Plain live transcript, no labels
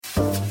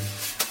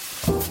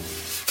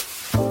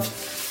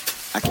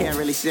can't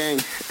really sing.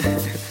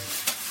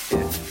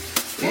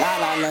 La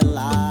la la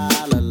la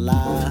la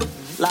la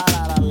la la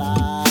la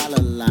la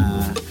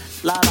la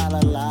la la la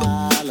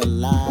la la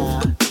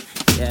la.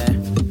 Yeah.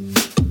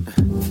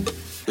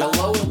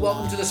 Hello and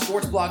welcome to the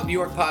Sports Blog New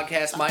York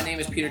podcast. My name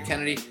is Peter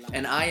Kennedy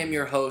and I am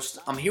your host.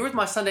 I'm here with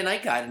my Sunday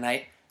night guy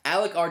tonight,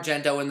 Alec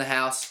Argento in the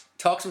house.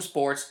 Talk some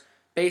sports,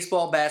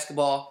 baseball,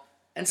 basketball,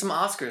 and some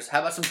Oscars.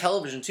 How about some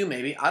television too,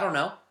 maybe? I don't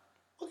know.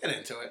 We'll get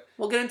into it.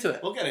 We'll get into it.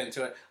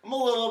 I'm a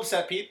little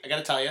upset, Pete. I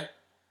gotta tell you.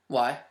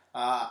 Why?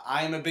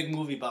 I am a big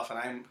movie buff, and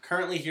I'm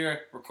currently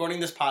here recording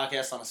this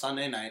podcast on a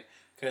Sunday night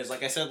because,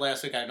 like I said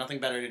last week, I have nothing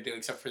better to do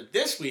except for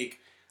this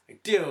week. I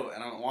do,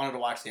 and I wanted to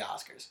watch the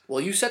Oscars.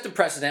 Well, you set the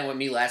precedent with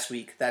me last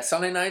week that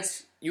Sunday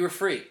nights you were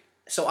free,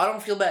 so I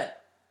don't feel bad.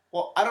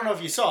 Well, I don't know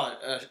if you saw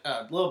it.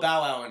 Lil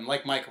Bow Wow and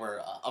Like Mike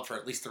were up for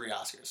at least 3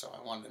 Oscars, so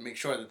I wanted to make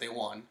sure that they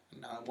won.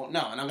 And I won't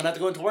know, and I'm gonna have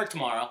to go into work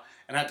tomorrow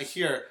and have to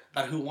hear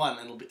about who won,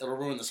 and it'll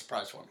ruin the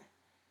surprise for me.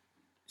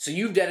 So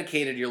you've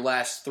dedicated your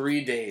last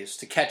 3 days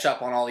to catch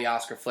up on all the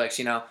Oscar flicks.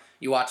 You know,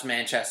 you watch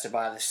Manchester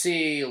by the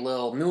Sea, a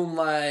little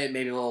Moonlight,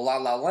 maybe a little La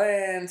La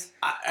Land.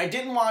 I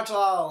didn't watch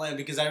La La Land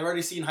because I've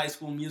already seen High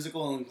School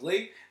Musical and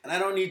Glee, and I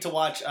don't need to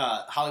watch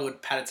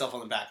Hollywood pat itself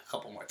on the back a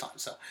couple more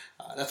times. So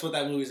that's what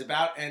that movie's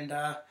about, and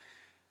I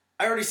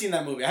already seen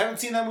that movie. I haven't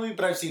seen that movie,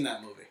 but I've seen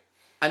that movie.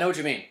 I know what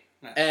you mean.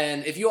 Yeah.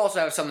 And if you also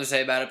have something to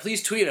say about it,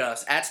 please tweet at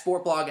us at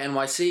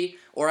SportblogNYC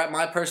or at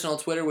my personal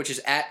Twitter, which is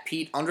at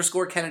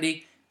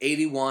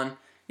Pete_Kennedy81.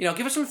 You know,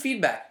 give us some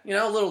feedback. You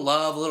know, a little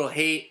love, a little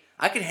hate.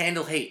 I can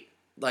handle hate.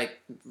 Like,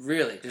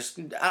 really. Just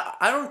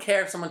I don't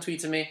care if someone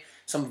tweets at me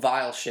some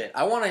vile shit.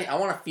 I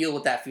wanna feel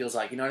what that feels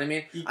like. You know what I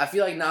mean? I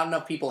feel like not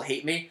enough people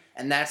hate me,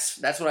 and that's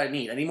what I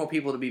need. I need more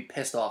people to be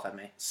pissed off at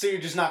me. So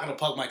you're just not going to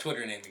plug my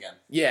Twitter name again?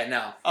 Yeah,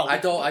 no. Oh, I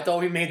thought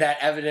we made that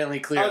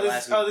evidently clear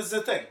last week. Oh, this is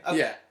the thing. Okay.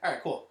 Yeah. All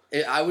right, cool.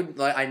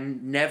 I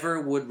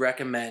never would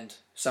recommend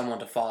someone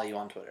to follow you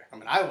on Twitter. I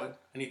mean, I would.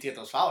 I need to get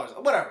those followers.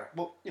 Whatever.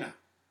 Well, you know.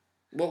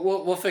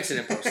 We'll fix it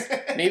in post.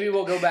 Maybe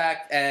we'll go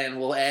back and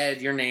we'll add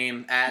your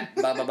name at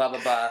blah blah blah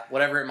blah blah,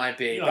 whatever it might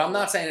be. But I'm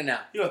not saying it now.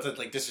 You don't have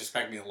to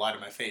disrespect me and lie to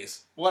my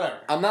face. Whatever.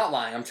 I'm not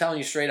lying. I'm telling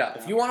you straight up.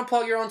 If you want to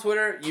plug your own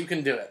Twitter, you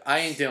can do it. I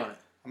ain't doing it.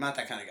 I'm not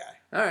that kind of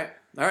guy.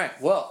 All right.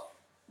 Well,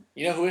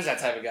 you know who is that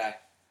type of guy?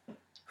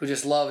 Who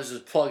just loves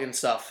just plugging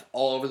stuff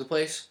all over the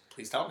place?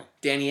 Please tell me.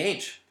 Danny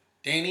Ainge.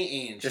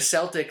 Danny Ainge. The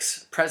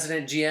Celtics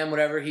president, GM,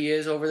 whatever he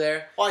is over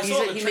there. Well,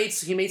 he made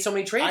so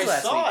many trades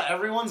last week. I saw it.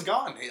 Everyone's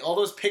gone. All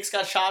those picks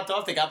got chopped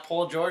off. They got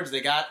Paul George.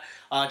 They got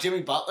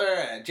Jimmy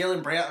Butler.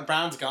 Jaylen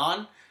Brown's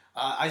gone.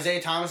 Isaiah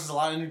Thomas has a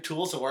lot of new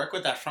tools to work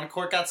with. That front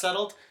court got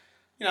settled.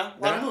 You know,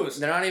 a lot of moves.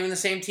 They're not even the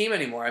same team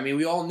anymore. I mean,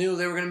 we all knew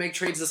they were going to make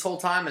trades this whole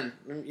time, and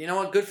you know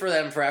what? Good for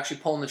them for actually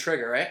pulling the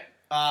trigger, right?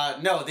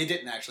 No, they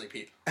didn't actually,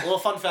 Pete. A little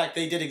fun fact,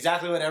 they did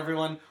exactly what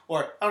everyone,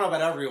 or I don't know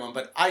about everyone,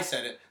 but I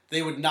said it.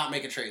 They would not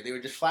make a trade. They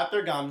would just flap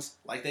their gums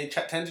like they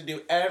tend to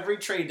do every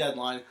trade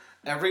deadline,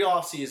 every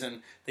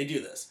offseason. They do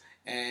this.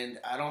 And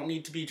I don't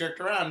need to be jerked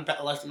around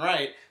left and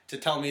right to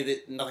tell me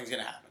that nothing's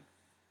going to happen.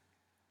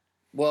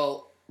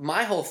 Well,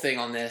 my whole thing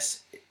on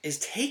this is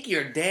take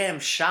your damn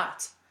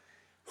shot.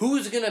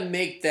 Who's going to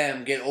make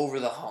them get over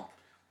the hump?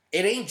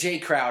 It ain't Jay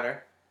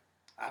Crowder.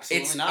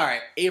 Absolutely not. All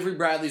right, Avery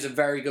Bradley's a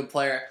very good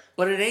player,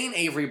 but it ain't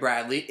Avery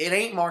Bradley. It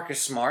ain't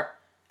Marcus Smart.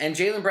 And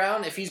Jaylen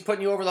Brown, if he's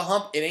putting you over the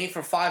hump, it ain't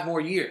for 5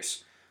 more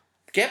years.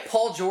 Get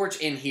Paul George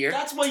in here.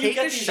 That's why you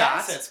get these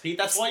assets, Pete.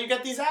 That's why you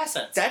get these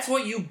assets. That's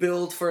what you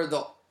build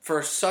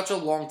for such a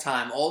long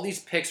time. All these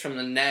picks from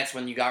the Nets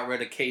when you got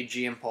rid of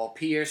KG and Paul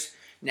Pierce.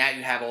 Now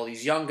you have all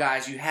these young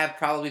guys. You have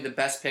probably the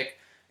best pick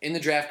in the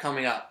draft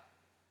coming up.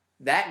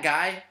 That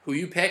guy who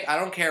you pick, I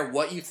don't care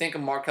what you think of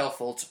Markelle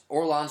Fultz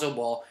or Lonzo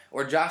Ball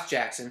or Josh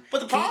Jackson.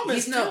 But the problem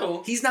is,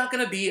 he's not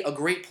going to be a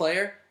great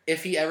player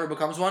if he ever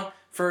becomes one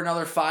for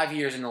another 5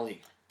 years in the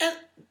league. And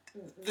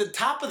the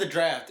top of the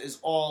draft is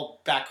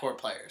all backcourt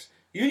players.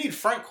 You need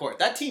front court.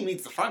 That team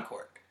needs the front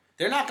court.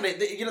 They're not going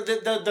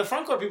to, the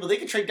front court people, they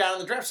can trade down in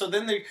the draft. So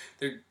then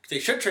they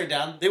should trade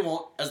down. They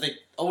won't, as they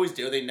always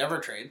do. They never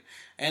trade.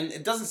 And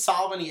it doesn't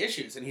solve any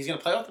issues. And he's going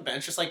to play off the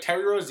bench just like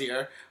Terry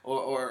Rozier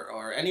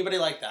or anybody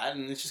like that.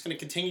 And it's just going to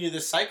continue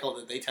this cycle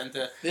that they tend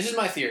to... This is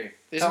my theory.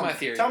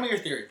 Tell me your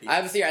theory, Pete. I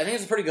have a theory. I think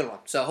it's a pretty good one.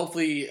 So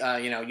hopefully,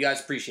 you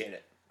guys appreciate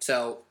it.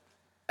 So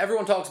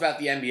everyone talks about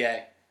the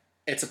NBA.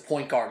 It's a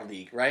point guard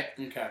league, right?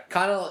 Okay.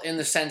 Kind of in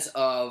the sense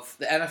of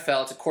the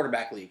NFL, it's a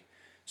quarterback league.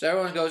 So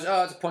everyone goes,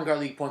 oh, it's a point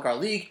guard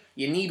league.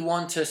 You need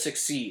one to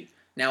succeed.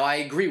 Now, I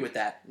agree with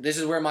that. This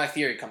is where my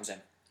theory comes in.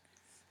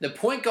 The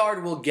point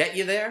guard will get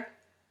you there.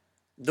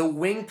 The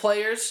wing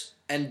players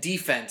and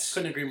defense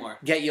couldn't agree more.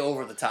 Get you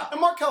over the top.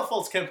 And Markelle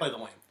Fultz can play the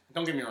wing.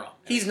 Don't get me wrong.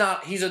 He's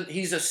not. He's a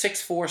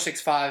 6'4",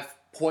 6'5"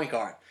 point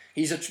guard.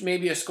 He's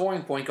maybe a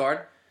scoring point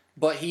guard,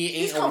 but he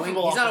ain't a wing.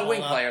 He's not a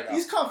wing player though.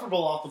 He's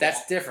comfortable off the ball.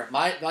 That's different.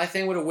 My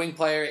thing with a wing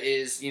player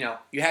is you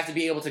have to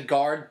be able to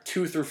guard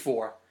 2 through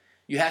 4.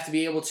 You have to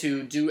be able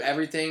to do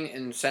everything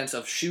in the sense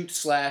of shoot,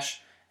 slash,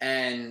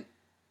 and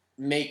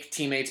make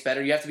teammates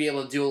better. You have to be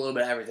able to do a little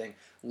bit of everything.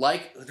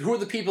 Who are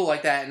the people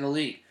like that in the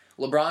league?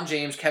 LeBron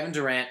James, Kevin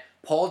Durant,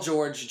 Paul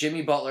George,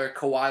 Jimmy Butler,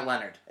 Kawhi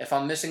Leonard. If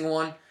I'm missing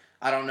one,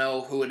 I don't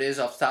know who it is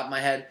off the top of my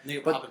head.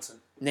 Nate Robinson.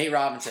 Nate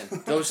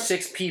Robinson. Those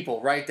 6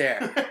 people right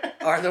there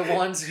are the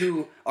ones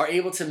who are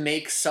able to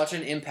make such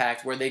an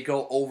impact where they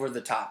go over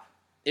the top.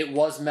 It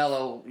was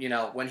Melo,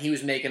 when he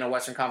was making a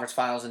Western Conference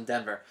Finals in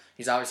Denver.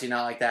 He's obviously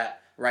not like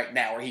that right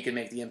now where he can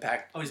make the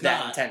impact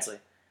intensely.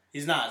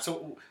 He's not.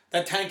 So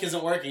that tank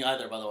isn't working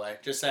either, by the way.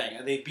 Just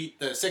saying. They beat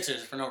the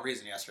Sixers for no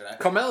reason yesterday.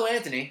 Carmelo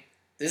Anthony,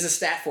 this is a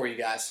stat for you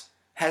guys,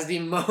 has the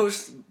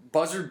most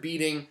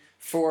buzzer-beating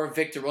for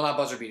victory. Well, not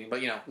buzzer-beating,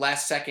 but,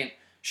 last-second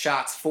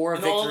shots for a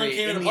victory all of them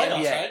came in the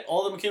playoffs, NBA. right?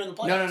 All of them came in the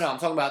playoffs. No. I'm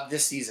talking about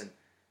this season.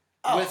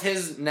 Oh. With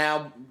his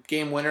now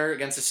game winner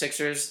against the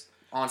Sixers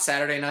on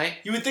Saturday night.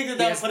 You would think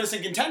that would put us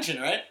in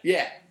contention, right?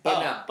 Yeah, but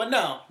no.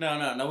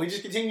 But no. We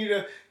just continue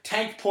to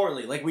tank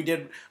poorly like we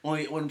did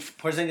when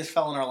Porzingis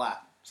fell in our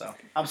lap. So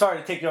I'm sorry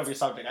to take you off your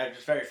subject. I'm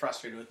just very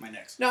frustrated with my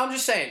Knicks. No, I'm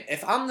just saying,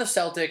 if I'm the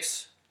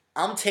Celtics,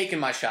 I'm taking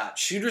my shot.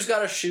 Shooters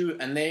got to shoot,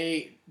 and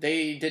they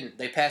didn't.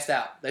 They passed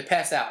out. They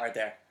passed out right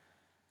there.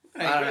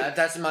 I don't know.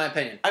 That's in my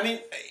opinion. I mean,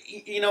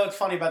 what's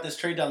funny about this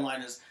trade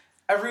deadline is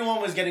everyone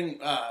was getting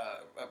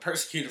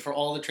persecuted for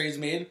all the trades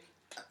made,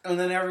 and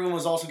then everyone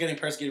was also getting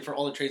persecuted for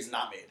all the trades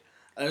not made.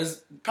 It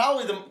was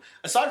probably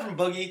aside from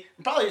Boogie,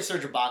 probably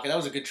Serge Ibaka. That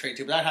was a good trade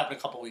too, but that happened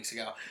a couple weeks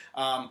ago.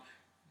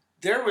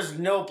 There was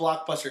no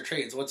blockbuster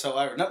trades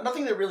whatsoever.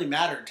 Nothing that really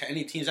mattered to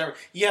any teams ever.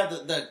 You have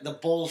the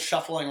Bulls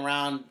shuffling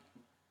around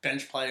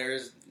bench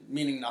players,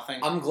 meaning nothing.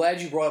 I'm glad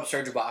you brought up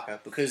Serge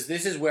Ibaka because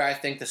this is where I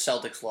think the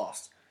Celtics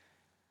lost.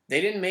 They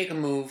didn't make a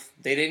move.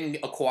 They didn't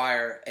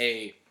acquire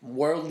a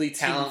worldly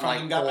talent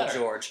like Paul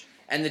George.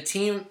 And the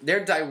team,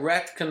 their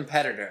direct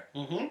competitor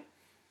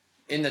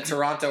in the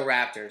Toronto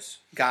Raptors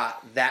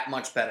got that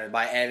much better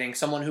by adding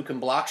someone who can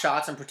block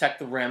shots and protect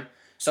the rim,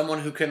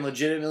 someone who can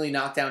legitimately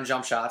knock down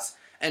jump shots,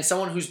 and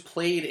someone who's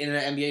played in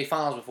an NBA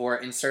Finals before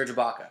in Serge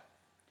Ibaka.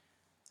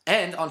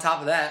 And on top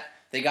of that,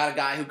 they got a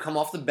guy who come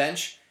off the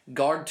bench,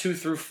 guard 2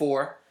 through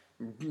 4,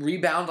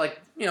 rebound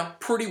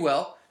pretty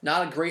well.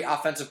 Not a great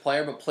offensive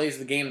player, but plays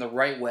the game the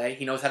right way.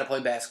 He knows how to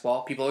play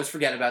basketball. People always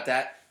forget about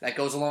that. That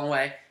goes a long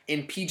way.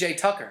 In PJ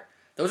Tucker.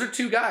 Those are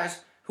 2 guys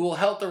who will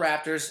help the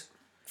Raptors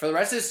for the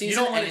rest of the season.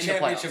 You don't win a and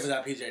championship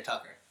without PJ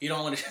Tucker. You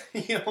don't win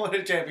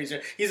a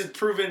championship. He's a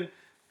proven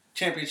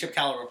championship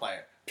caliber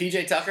player.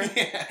 PJ Tucker?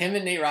 Yeah. Him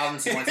and Nate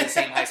Robinson went to the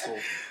same high school.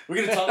 We're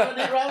going to talk about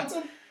Nate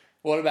Robinson?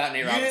 What about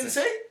Nate Robinson? You didn't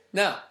say?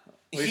 No.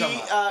 What are you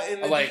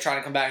talking about? Trying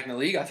to come back in the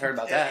league? I've heard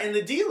about that. In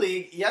the D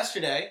League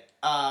yesterday,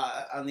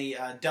 on the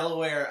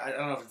Delaware, I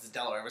don't know if it's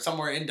Delaware, but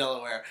somewhere in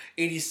Delaware,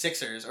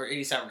 86ers or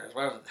 87ers,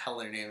 whatever the hell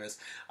their name is,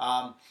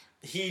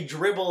 he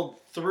dribbled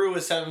through a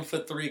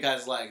 7'3"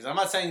 guy's legs. I'm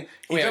not saying...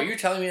 Wait, are you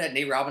telling me that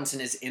Nate Robinson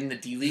is in the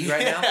D League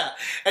right now? Yeah,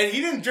 and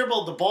he didn't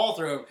dribble the ball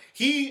through him.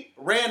 He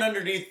ran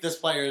underneath this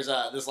player's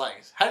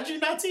legs. How did you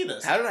not see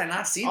this? How did I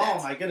not see that?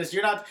 Oh my goodness,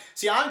 you're not...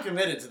 See, I'm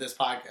committed to this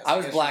podcast. I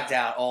was blacked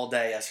out all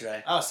day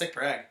yesterday. Oh, sick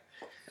brag.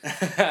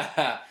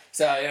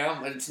 So,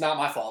 it's not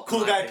my fault.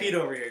 Cool guy Pete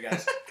over here,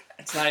 guys.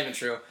 It's not even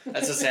true.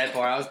 That's the sad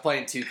part. I was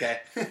playing 2K.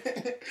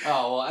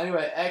 Oh, well,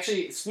 anyway,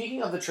 actually,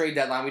 speaking of the trade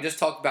deadline, we just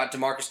talked about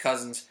DeMarcus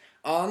Cousins.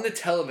 On the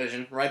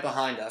television right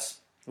behind us,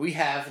 we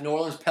have New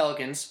Orleans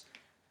Pelicans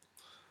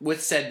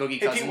with said Boogie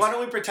Cousins. Hey, Pete, why don't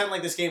we pretend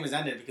like this game has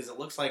ended? Because it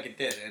looks like it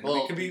did. And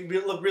we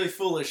look really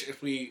foolish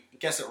if we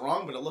guess it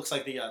wrong, but it looks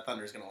like the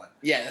Thunder is going to win.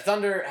 Yeah, the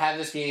Thunder have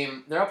this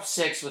game. They're up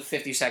 6 with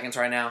 50 seconds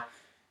right now.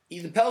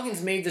 The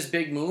Pelicans made this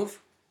big move,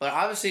 but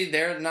obviously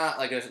they're not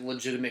like a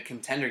legitimate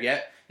contender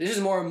yet. This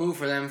is more a move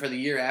for them for the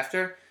year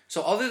after.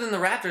 So other than the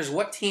Raptors,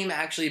 what team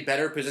actually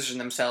better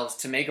positioned themselves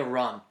to make a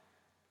run?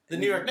 The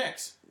New York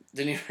Knicks.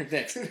 The New York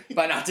Knicks.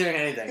 By not doing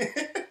anything.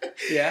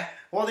 Yeah?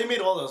 Well, they made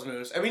all those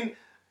moves. I mean,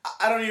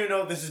 I don't even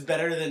know if this is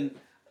better than...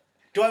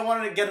 Do I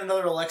want to get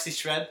another Alexi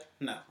Shved?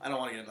 No, I don't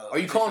want to get another. Are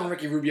you calling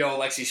Ricky Rubio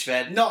Alexi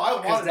Shved? No, I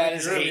wanted that Ricky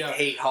is Rubio.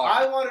 hate hard.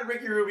 I wanted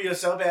Ricky Rubio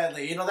so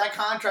badly. That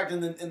contract in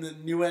the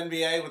new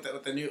NBA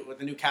with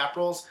the new cap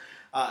rules,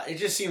 it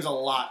just seems a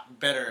lot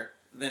better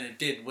than it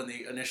did when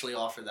they initially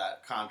offered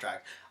that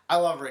contract. I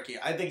love Ricky.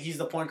 I think he's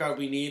the point guard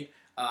we need.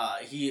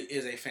 He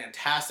is a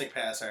fantastic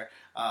passer.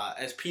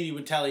 As Petey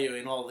would tell you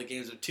in all the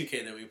games of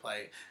 2K that we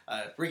play,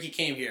 Ricky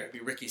came here to be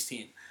Ricky's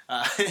team.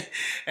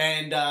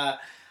 And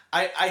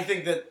I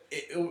think that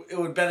it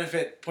would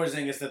benefit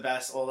Porzingis the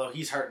best, although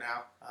he's hurt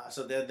now.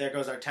 So there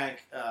goes our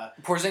tank.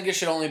 Porzingis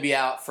should only be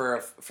out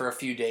for a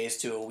few days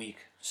to a week.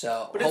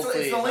 So, but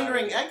it's the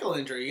lingering ankle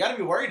injury. You got to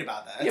be worried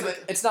about that. Yeah,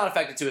 but it's not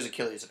affected to his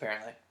Achilles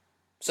apparently.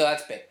 So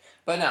that's big.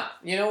 But no,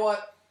 you know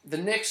what? The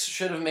Knicks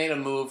should have made a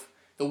move.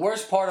 The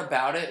worst part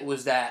about it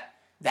was that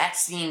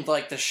seemed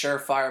like the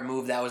surefire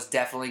move that was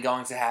definitely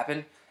going to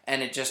happen,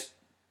 and it just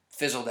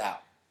fizzled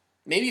out.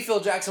 Maybe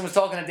Phil Jackson was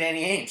talking to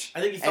Danny Ainge. I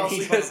think he fell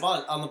asleep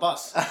on the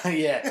bus.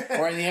 Yeah,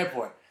 or in the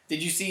airport.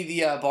 Did you see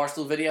the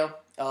Barstool video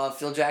of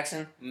Phil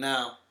Jackson?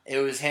 No. It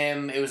was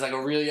him. It was like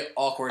a really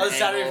awkward angle.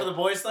 Saturday for the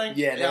Boys thing?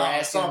 Yeah, they were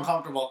asking, so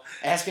uncomfortable.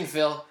 Asking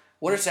Phil,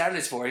 what are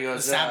Saturdays for? He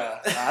goes,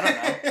 I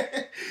don't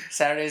know.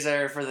 Saturdays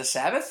are for the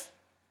Sabbath?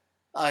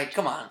 Like,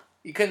 come on.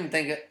 You couldn't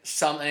think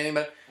of anything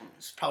but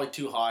It's probably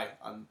too high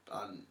on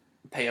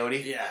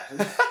peyote. yeah.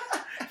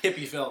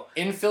 Hippie Phil.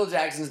 In Phil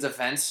Jackson's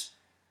defense,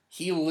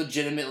 he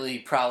legitimately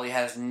probably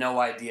has no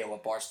idea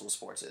what Barstool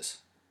Sports is.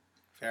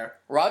 Fair.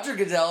 Roger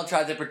Goodell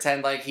tried to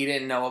pretend like he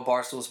didn't know what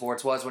Barstool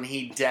Sports was when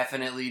he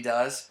definitely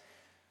does.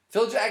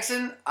 Phil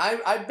Jackson,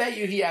 I bet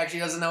you he actually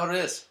doesn't know what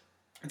it is.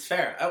 It's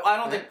fair. I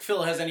don't think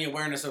Phil has any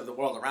awareness of the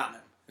world around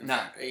him. No.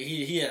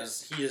 He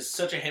is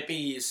such a hippie.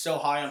 He's so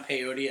high on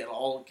peyote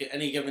at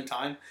any given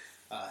time.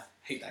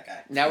 Hate that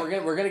guy. Now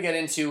we're gonna get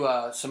into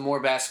some more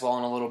basketball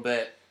in a little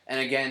bit. And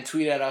again,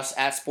 tweet at us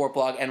at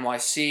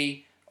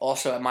SportblogNYC.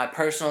 Also at my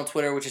personal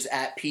Twitter, which is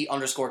at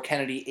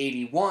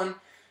Pete_Kennedy81.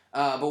 But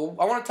I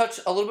want to touch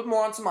a little bit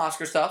more on some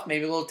Oscar stuff,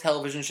 maybe a little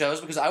television shows,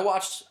 because I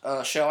watched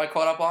a show I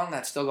caught up on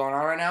that's still going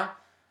on right now.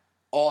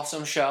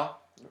 Awesome show.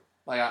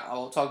 Like I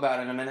will talk about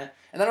it in a minute.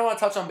 And then I want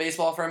to touch on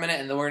baseball for a minute,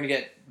 and then we're going to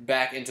get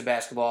back into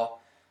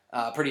basketball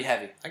pretty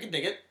heavy. I can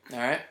dig it. All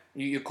right?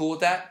 You cool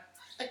with that?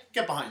 I can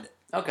get behind it.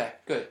 Okay,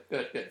 good.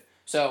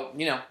 So,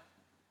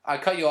 I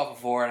cut you off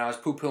before, and I was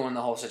poo-pooing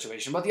the whole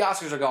situation. But the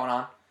Oscars are going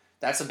on.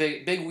 That's a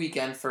big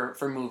weekend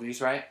for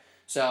movies, right?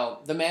 So,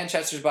 The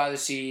Manchesters by the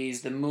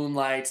Seas, The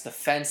Moonlights, The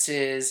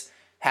Fences,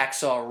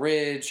 Hacksaw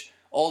Ridge,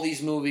 all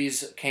these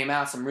movies came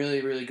out, some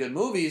really, really good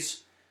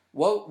movies.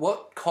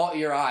 What caught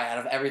your eye out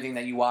of everything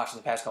that you watched in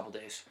the past couple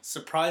days?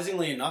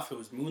 Surprisingly enough, it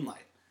was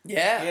Moonlight.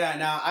 Yeah. Yeah,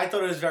 now, I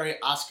thought it was very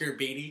Oscar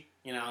baity,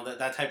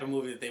 that type of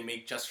movie that they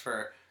make just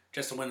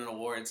to win an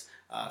awards.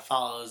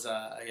 Follows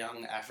a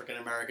young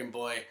African-American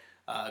boy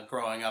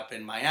growing up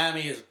in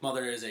Miami. His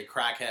mother is a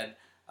crackhead.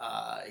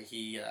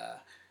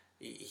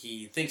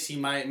 He thinks he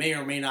may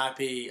or may not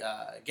be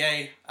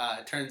gay.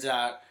 It turns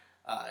out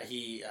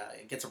he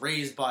gets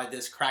raised by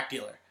this crack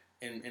dealer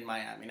in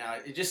Miami. Now,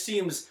 it just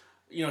seems,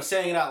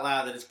 saying it out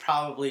loud, that it's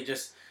probably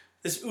just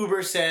this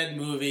uber sad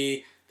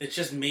movie that's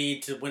just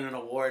made to win an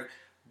award.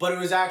 But it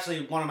was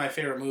actually one of my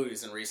favorite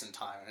movies in recent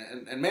time.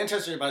 And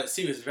Manchester by the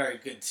Sea was very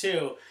good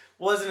too.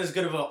 Wasn't as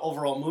good of an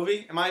overall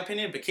movie, in my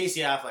opinion, but Casey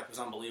Affleck was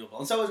unbelievable.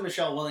 And so was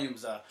Michelle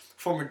Williams,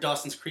 former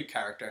Dawson's Creek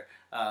character.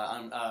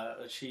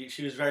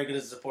 She was very good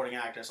as a supporting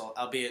actress,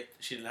 albeit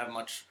she didn't have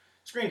much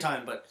screen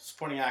time, but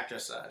supporting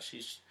actress,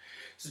 there's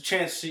a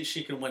chance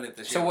she can win it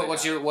this year. So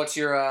what's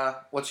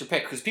your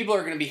pick? Because people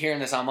are going to be hearing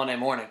this on Monday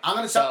morning.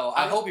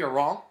 I hope you're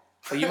wrong,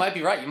 but you might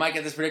be right. You might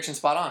get this prediction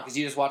spot on because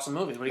you just watched the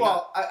movies. What do you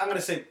got? I'm going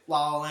to say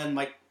La La Land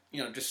might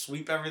just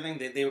sweep everything.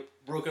 They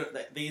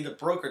either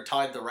broke or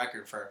tied the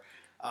record for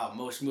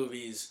most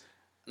movies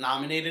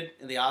nominated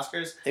in the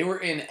Oscars. They were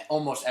in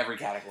almost every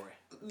category.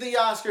 The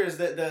Oscars,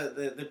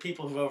 the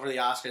people who vote for the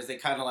Oscars, they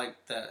kind of like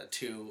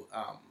to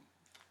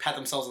pat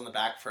themselves on the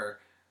back for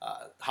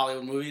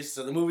Hollywood movies.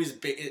 So the movies,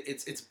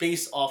 it's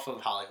based off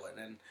of Hollywood,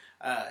 and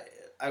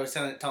I was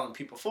telling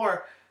people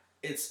before,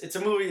 it's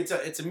a movie,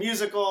 it's a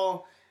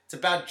musical, it's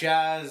about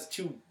jazz,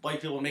 two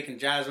white people making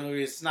jazz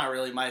movies. It's not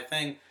really my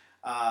thing.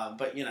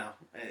 But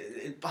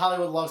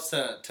Hollywood loves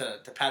to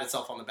pat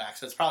itself on the back,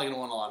 so it's probably going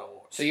to win a lot of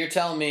awards. So you're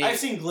telling me... I've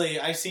seen Glee,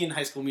 I've seen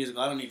High School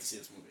Musical, I don't need to see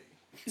this movie.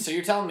 So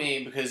you're telling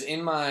me, because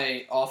in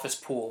my office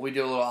pool, we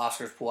do a little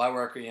Oscars pool, I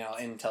work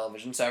in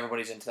television, so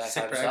everybody's into that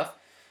type of stuff.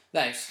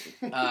 Thanks.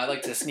 I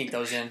like to sneak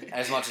those in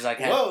as much as I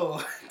can.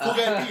 Whoa! Cool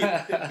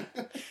guy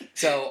Pete.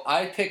 So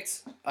I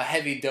picked a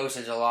heavy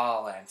dosage of La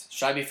La Land.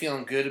 Should I be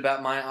feeling good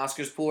about my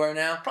Oscars pool right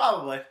now?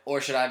 Probably.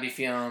 Or should I be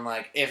feeling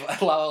like if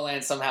La La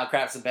Land somehow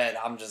craps the bed,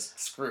 I'm just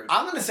screwed?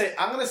 I'm gonna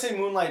say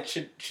Moonlight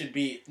should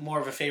be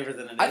more of a favorite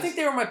than it is. I think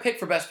they were my pick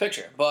for Best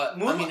Picture,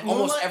 but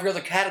almost every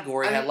other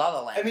category had La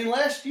La Land. I mean,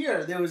 last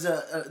year there was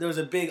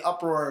a big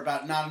uproar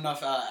about not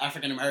enough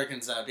African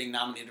Americans being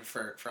nominated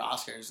for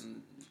Oscars,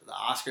 and the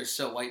Oscars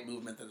so white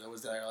movement that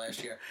was there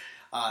last year.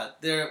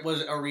 There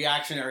was a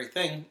reactionary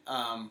thing.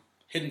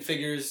 Hidden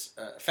Figures,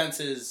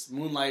 Fences,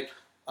 Moonlight,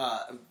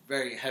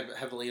 very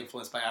heavily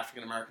influenced by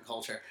African American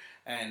culture,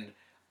 and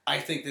I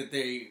think that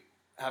they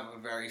have a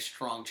very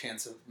strong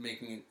chance of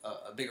making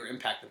a bigger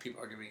impact than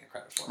people are giving it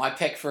credit for. My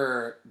pick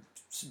for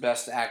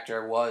Best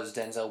Actor was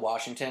Denzel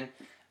Washington.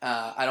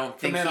 I don't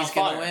think he's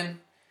going to win.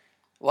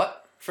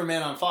 What? For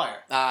Man on Fire.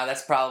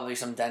 That's probably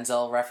some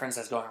Denzel reference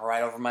that's going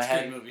right over my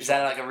head. Is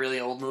that like a really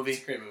old movie?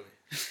 It's a great movie.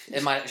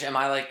 Am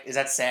I like, is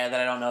that sad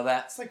that I don't know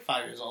that? It's like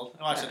 5 years old.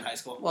 I watched it in high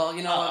school. Well,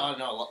 you know what? Oh,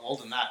 no,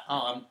 older than that.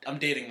 Oh, I'm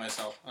dating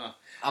myself. Oh.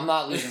 I'm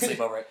not losing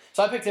sleep over it.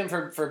 So I picked him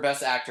for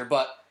Best Actor,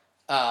 but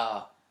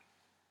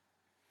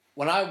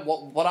what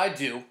I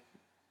do,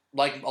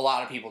 like a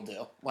lot of people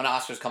do, when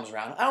Oscars comes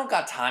around, I don't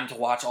got time to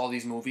watch all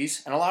these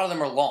movies, and a lot of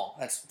them are long.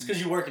 It's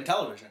because you work in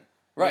television.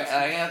 Right,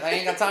 I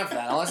ain't got time for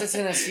that. Unless it's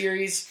in a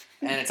series,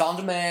 and it's on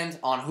demand,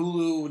 on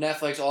Hulu,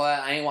 Netflix, all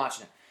that, I ain't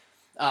watching it.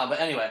 But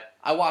anyway,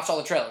 I watched all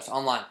the trailers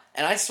online,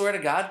 and I swear to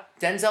God,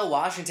 Denzel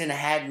Washington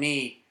had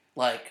me,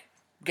 like,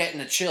 getting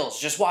the chills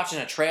just watching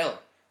a trailer.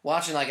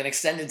 Watching, like, an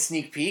extended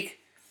sneak peek.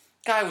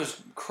 Guy was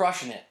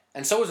crushing it.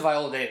 And so was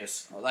Viola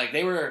Davis. Like,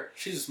 they were...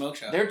 She's a smoke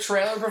show. Their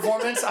trailer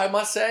performance, I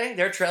must say,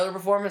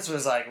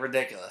 was, like,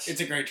 ridiculous. It's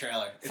a great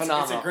trailer.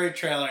 Phenomenal. It's a great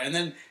trailer. And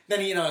then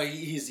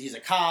he's a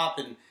cop,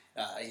 and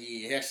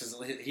He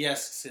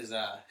asks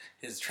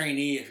his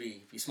trainee if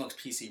he smokes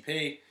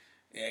PCP.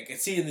 Yeah, I can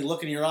see in the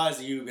look in your eyes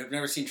that you have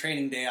never seen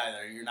Training Day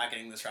either. You're not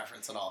getting this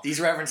reference at all. These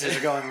references are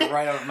going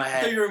right over my I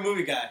thought head. you were a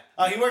movie guy.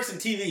 He works in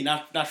TV,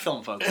 not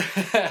film, folks.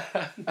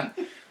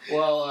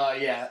 Well,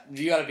 yeah,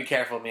 you got to be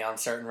careful with me on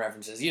certain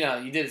references. You know,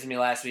 you did it to me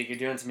last week. You're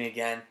doing it to me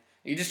again.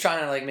 Are you just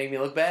trying to like make me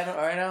look bad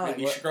right now?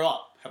 Maybe Like, you should grow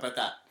up. How about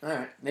that? all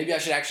right, maybe I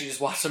should actually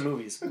just watch some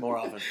movies more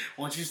often.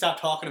 Why don't you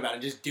stop talking about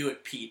it? Just do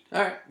it, Pete.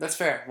 All right, that's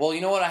fair. Well, you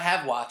know what I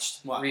have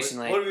watched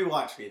recently? What did we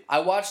watch, Pete? I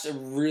watched a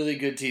really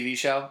good TV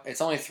show.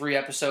 It's only 3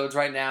 episodes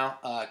right now.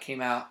 Came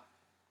out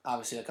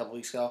obviously a couple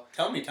weeks ago.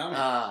 Tell me.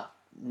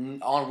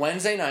 On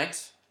Wednesday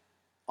nights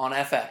on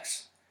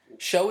FX.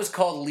 Show is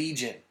called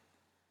Legion.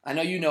 I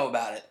know you know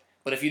about it,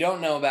 but if you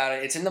don't know about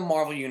it, it's in the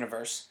Marvel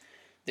Universe.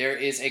 There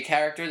is a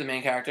character, the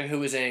main character,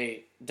 who is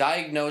a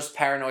diagnosed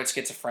paranoid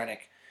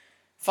schizophrenic.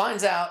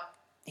 Finds out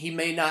he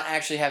may not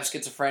actually have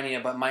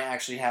schizophrenia, but might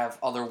actually have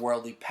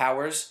otherworldly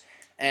powers.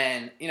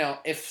 And, you know,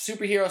 if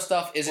superhero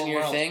stuff isn't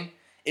your thing,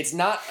 it's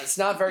not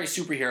very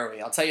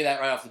superhero-y. I'll tell you that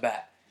right off the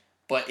bat.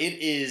 But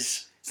it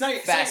is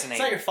fascinating. It's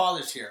not your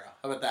father's hero.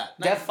 How about that?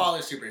 Not your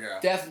father's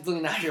superhero.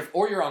 Definitely not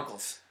your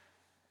uncle's.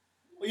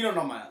 Well, you don't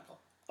know my uncle.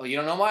 Oh, you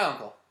don't know my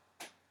uncle.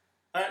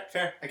 All right,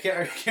 fair. I can't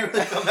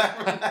really go back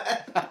from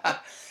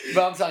that.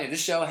 But I'm telling you,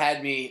 this show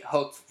had me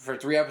hooked for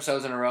 3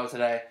 episodes in a row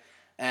today,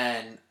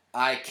 and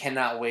I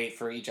cannot wait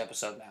for each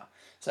episode now.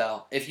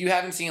 So if you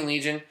haven't seen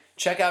Legion,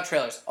 check out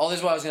trailers. This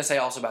is what I was going to say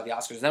also about the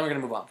Oscars. Then we're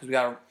going to move on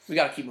because we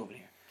got to keep moving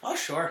here. Oh,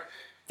 sure.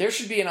 There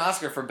should be an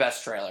Oscar for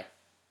best trailer.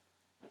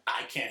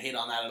 I can't hate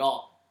on that at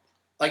all.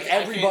 Like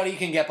everybody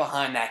can get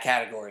behind that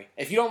category.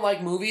 If you don't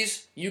like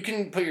movies, you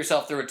can put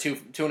yourself through a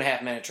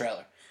 2.5 minute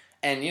trailer,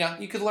 and you know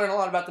you could learn a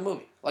lot about the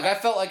movie. Like I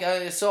felt like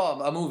I saw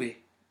a movie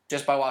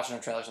just by watching a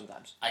trailer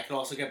sometimes. I could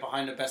also get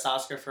behind the best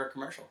Oscar for a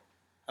commercial.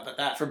 How about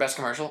that? For best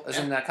commercial,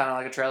 isn't that kind of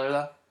like a trailer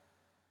though?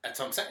 That's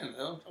what I'm saying.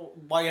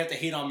 Why you have to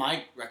hate on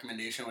my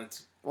recommendation when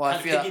it's I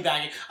feel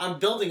piggybacking? I'm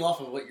building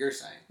off of what you're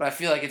saying. But I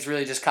feel like it's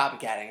really just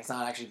copycatting. It's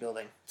not actually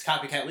building. It's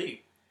Copycat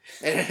League.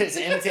 It's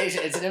an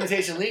imitation. It's an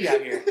imitation league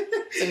out here.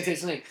 It's an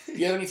imitation league. Do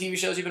you have any TV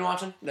shows you've been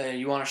watching that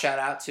you want to shout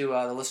out to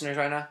the listeners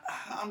right now?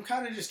 I'm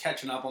kind of just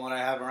catching up on what I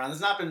have around.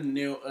 There's not been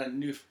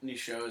new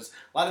shows.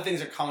 A lot of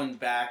things are coming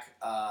back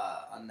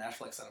on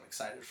Netflix that I'm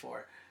excited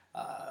for.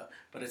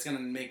 But it's going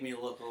to make me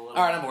look a little...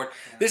 All right, I'm bored.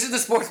 Yeah. This is the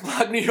Sports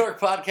Blog New York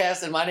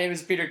podcast, and my name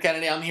is Peter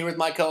Kennedy. I'm here with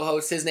my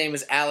co-host. His name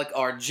is Alec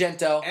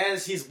Argento.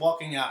 As he's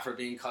walking out for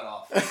being cut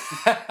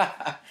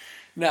off.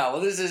 No,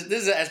 well, this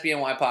is an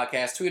SBNY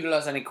podcast. Tweet at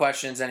us any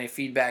questions, any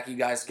feedback you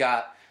guys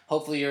got.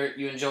 Hopefully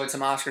you enjoyed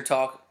some Oscar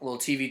talk, a little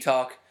TV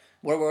talk.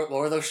 What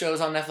were those shows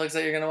on Netflix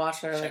that you're going to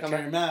watch? Shut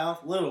your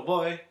mouth, little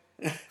boy.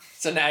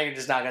 So now you're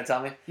just not going to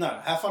tell me? No,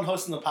 have fun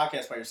hosting the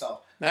podcast by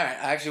yourself. All right,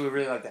 I actually would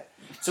really like that.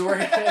 So we're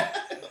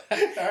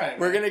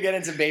going to get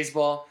into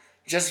baseball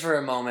just for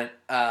a moment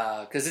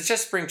because it's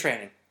just spring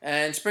training.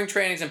 And spring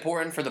training is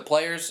important for the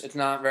players. It's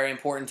not very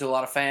important to a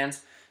lot of fans.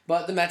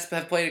 But the Mets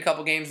have played a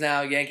couple games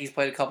now. Yankees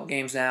played a couple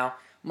games now.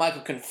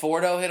 Michael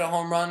Conforto hit a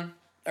home run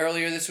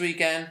earlier this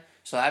weekend.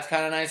 So that's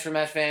kind of nice for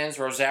Mets fans.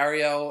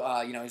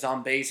 Rosario, he's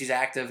on base. He's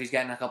active. He's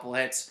getting a couple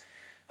hits.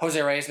 Jose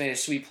Reyes made a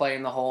sweet play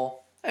in the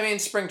hole. I mean,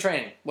 spring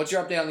training. What's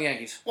your update on the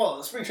Yankees? Well,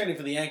 the spring training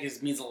for the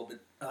Yankees means a little bit.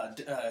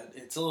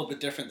 It's a little bit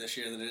different this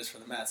year than it is for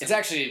the Mets. It's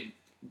actually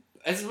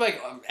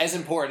like as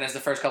important as the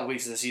first couple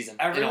weeks of the season.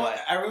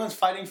 Everyone's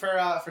fighting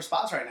for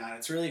spots right now, and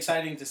it's really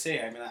exciting to see.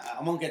 I mean,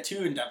 I won't get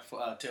too in depth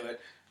to it.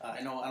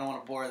 I know I don't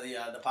want to bore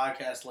the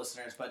podcast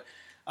listeners, but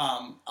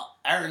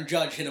Aaron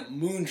Judge hit a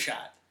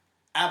moonshot,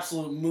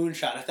 absolute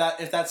moonshot.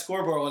 If that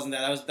scoreboard wasn't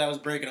there, that was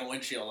breaking a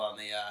windshield on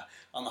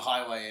the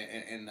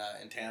highway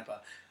in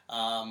Tampa.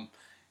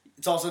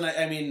 It's also,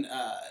 I mean,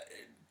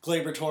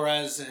 Gleyber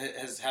Torres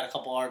has had a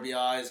couple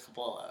RBIs, a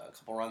couple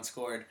runs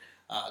scored.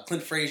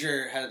 Clint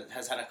Frazier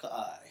has had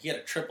he had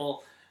a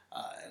triple,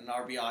 an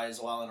RBI as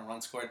well, and a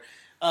run scored.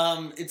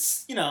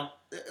 It's a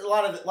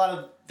lot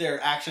of their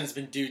action has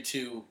been due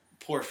to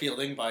poor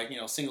fielding by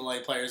single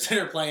A players that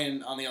are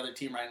playing on the other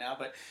team right now.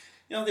 But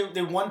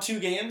they won 2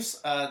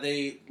 games.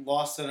 They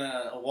lost in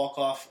a walk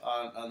off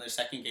on their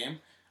second game.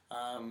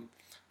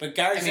 But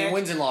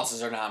wins and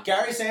losses are not.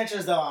 Gary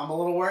Sanchez, though, I'm a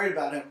little worried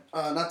about him.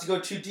 Not to go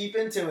too deep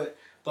into it,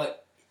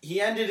 but he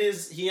ended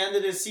his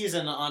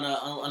season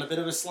on a bit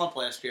of a slump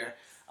last year,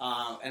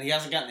 and he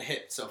hasn't gotten a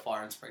hit so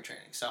far in spring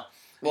training. So,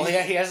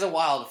 he has a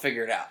while to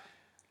figure it out.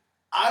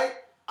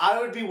 I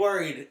would be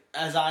worried,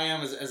 as I am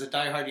as a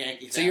diehard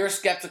Yankee fan. So you're a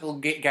skeptical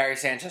Gary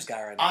Sanchez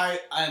guy right now.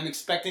 I'm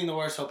expecting the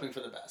worst, hoping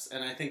for the best,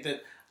 and I think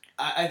that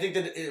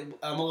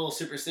I'm a little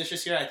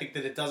superstitious here. I think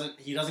that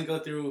he doesn't go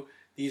through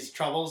these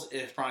troubles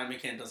if Brian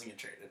McCann doesn't get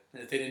traded,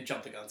 if they didn't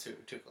jump the gun too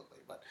quickly.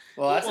 But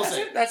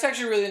that's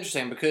actually really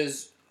interesting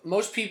because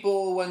most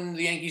people, when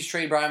the Yankees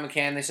trade Brian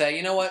McCann, they say,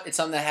 you know what, it's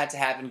something that had to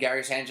happen.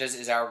 Gary Sanchez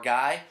is our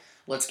guy.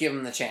 Let's give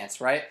him the chance,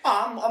 right?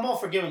 I'm all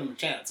for giving him a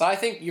chance. But I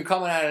think you're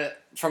coming at it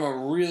from a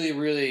really,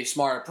 really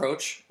smart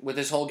approach with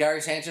this whole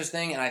Gary Sanchez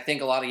thing, and I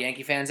think a lot of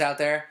Yankee fans out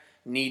there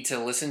need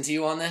to listen to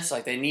you on this.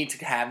 Like, they need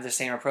to have the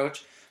same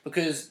approach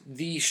because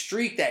the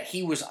streak that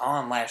he was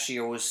on last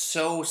year was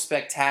so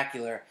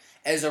spectacular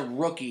as a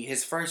rookie.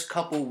 His first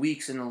couple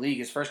weeks in the league,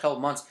 his first couple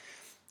months,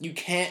 you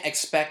can't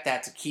expect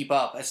that to keep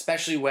up,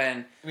 especially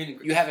when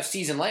you have a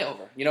season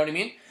layover. You know what I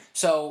mean?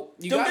 So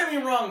don't get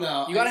me wrong,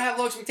 though. You got to have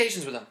low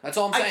expectations with him. That's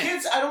all I'm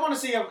saying. I don't want to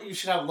say you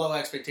should have low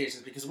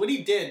expectations because what he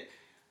did,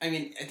 I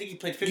think he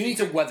played 50. You need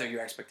to weather your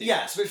expectations.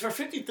 Yes, but for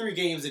 53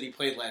 games that he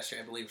played last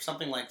year, I believe,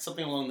 something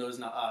along those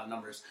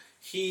numbers,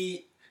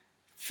 he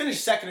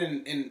finished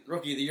second in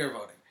Rookie of the Year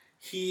voting.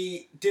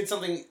 He did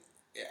something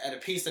at a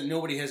pace that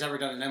nobody has ever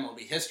done in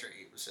MLB history.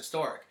 It was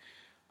historic.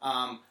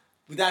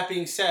 With that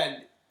being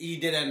said, he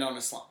did end on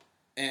a slump,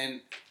 and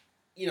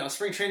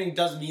spring training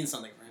does mean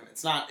something for him.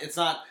 It's not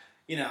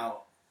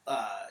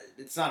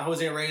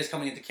Jose Reyes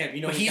coming into camp.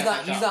 But he's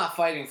not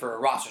fighting for a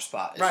roster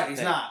spot. Right,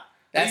 he's not.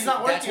 He's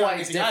not working on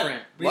anything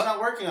either. But he's not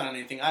working on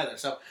anything either.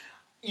 So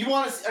you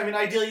want to?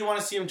 Ideally, you want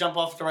to see him jump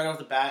off right off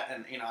the bat.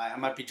 And I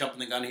might be jumping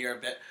the gun here a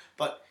bit,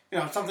 but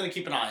something to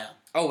keep an eye on.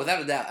 Oh,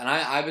 without a doubt. And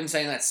I've been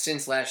saying that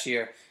since last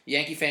year.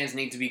 Yankee fans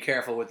need to be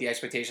careful with the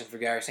expectations for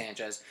Gary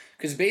Sanchez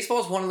because baseball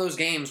is one of those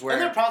games where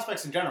and their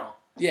prospects in general.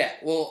 Yeah,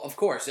 well, of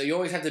course. You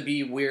always have to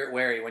be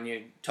wary when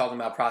you're talking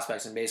about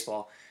prospects in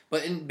baseball.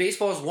 But in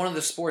baseball is one of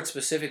the sports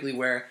specifically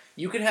where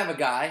you can have a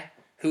guy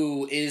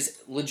who is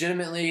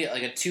legitimately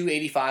like a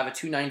 285, a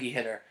 290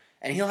 hitter,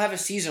 and he'll have a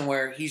season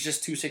where he's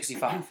just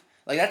 265.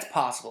 Like, that's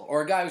possible.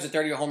 Or a guy who's a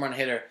 30-year home run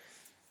hitter,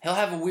 he'll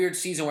have a weird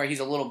season where he's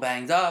a little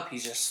banged up,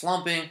 he's just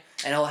slumping,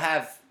 and he'll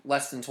have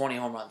less than 20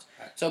 home runs.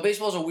 Right. So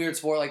baseball's a weird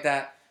sport like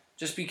that.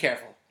 Just be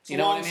careful. It's a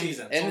long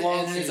season. And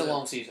it is a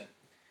long season.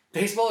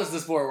 Baseball is the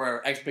sport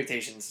where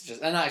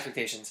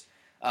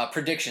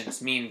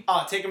predictions mean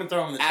take him and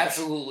throw him in the trash.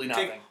 Absolutely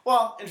nothing.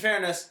 Well, in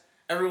fairness,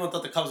 everyone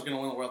thought the Cubs were going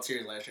to win the World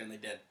Series last year, and they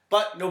did.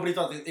 But nobody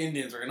thought the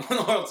Indians were going to win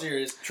the World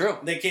Series. True.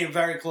 They came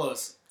very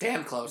close.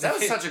 Damn close. That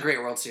was such a great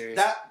World Series.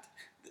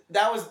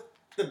 That was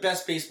the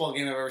best baseball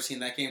game I've ever seen.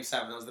 That Game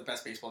 7, that was the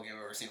best baseball game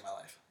I've ever seen in my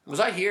life. Was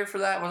I here for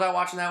that? Was I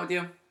watching that with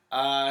you?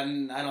 I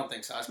don't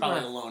think so. I was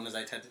probably alone as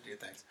I tend to do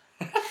things.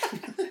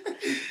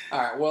 All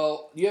right.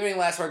 Well, do you have any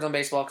last words on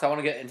baseball? Because I want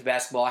to get into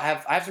basketball. I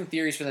have some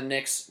theories for the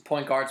Knicks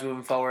point guards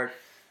moving forward.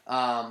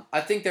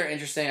 I think they're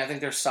interesting. I think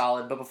they're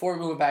solid. But before we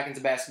move back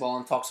into basketball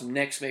and talk some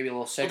Knicks, maybe a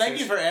little Sixers. Well, thank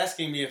you for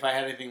asking me if I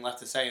had anything left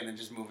to say and then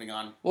just moving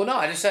on. Well, no,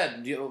 I just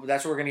said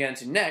that's what we're going to get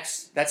into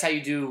next. That's how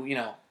you do,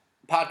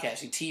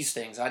 podcasts. You tease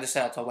things. I just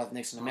said I'll talk about the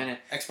Knicks in a minute.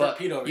 Expert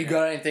Pete over here. You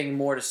got anything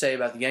more to say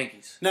about the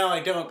Yankees? No,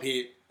 I don't,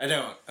 Pete. I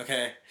don't.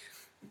 Okay.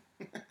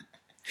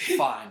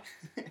 Fine.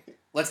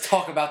 Let's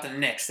talk about the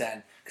Knicks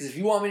then. Because if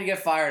you want me to get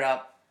fired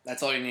up,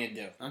 that's all you need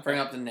to do. Okay. Bring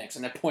up the Knicks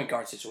and their point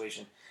guard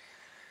situation.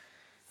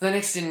 The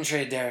Knicks didn't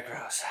trade Derrick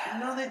Rose.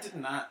 No, they did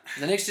not.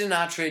 The Knicks did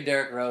not trade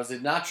Derrick Rose.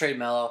 Did not trade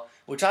Melo,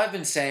 which I've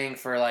been saying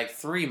for like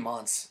 3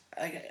 months.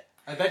 I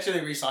bet you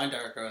they re-signed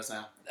Derrick Rose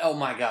now. Oh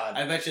my God.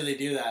 I bet you they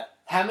do that.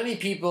 How many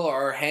people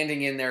are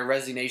handing in their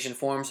resignation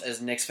forms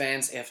as Knicks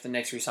fans if the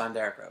Knicks re-sign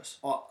Derrick Rose?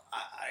 Well,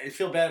 I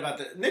feel bad about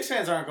that. Knicks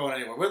fans aren't going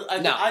anywhere. I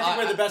think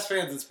we're the best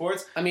fans in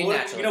sports. I mean,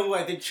 naturally. You know who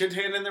I think should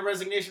hand in their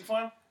resignation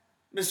form?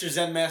 Mr.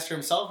 Zen Master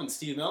himself and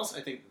Steve Mills.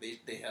 I think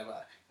they have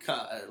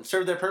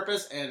served their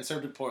purpose and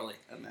served it poorly.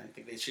 And I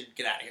think they should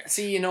get out of here.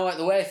 See, you know what?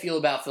 The way I feel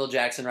about Phil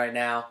Jackson right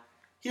now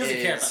he doesn't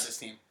care about this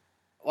team.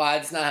 Well,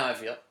 that's not how I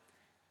feel.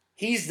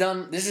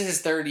 This is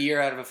his third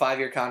year out of a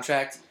 5-year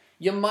contract.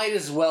 You might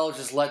as well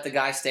just let the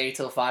guy stay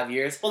till 5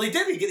 years. Well, he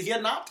did. He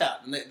had an opt-out.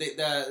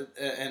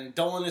 And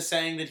Dolan is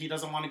saying that he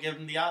doesn't want to give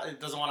him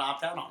doesn't want to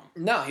opt out on him.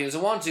 No, he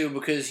doesn't want to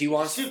because he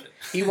wants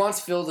he wants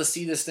Phil to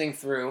see this thing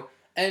through.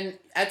 And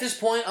at this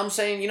point, I'm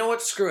saying, you know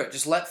what? Screw it.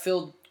 Just let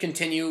Phil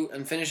continue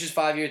and finish his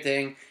 5-year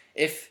thing.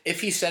 If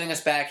he's setting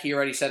us back, he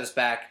already set us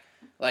back.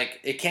 Like,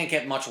 it can't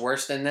get much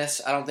worse than this,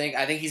 I don't think.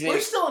 I think he's made... We're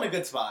still in a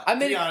good spot,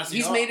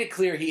 He's made it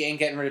clear he ain't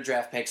getting rid of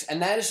draft picks.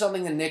 And that is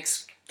something the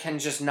Knicks can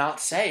just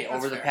not say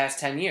over the past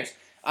 10 years.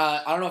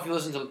 I don't know if you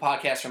listened to the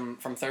podcast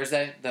from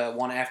Thursday, the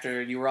one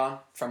after you were on,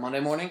 from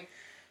Monday morning.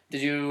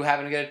 Did you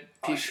happen to get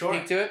a peek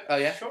to it? Oh,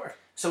 yeah? Sure.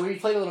 So we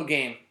played a little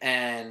game,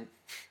 and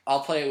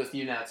I'll play it with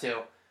you now, too.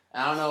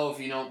 I don't know if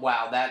you know...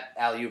 Wow, that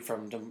alley-oop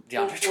from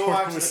DeAndre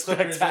Jordan was the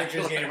Clippers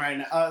spectacular. Lakers game right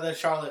now. The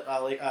Charlotte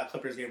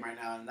Clippers game right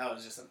now, and that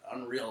was just an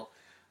unreal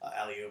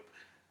alley-oop.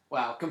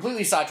 Wow,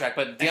 completely sidetracked,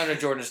 but DeAndre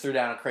Jordan just threw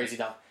down a crazy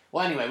dunk.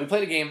 Well, anyway, we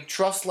played a game,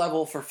 trust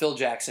level for Phil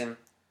Jackson,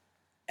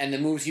 and the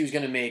moves he was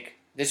going to make.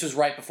 This was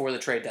right before the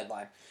trade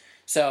deadline.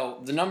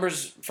 So the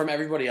numbers from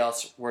everybody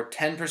else were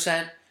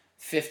 10%,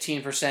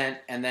 15%,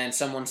 and then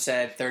someone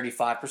said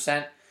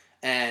 35%.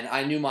 And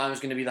I knew mine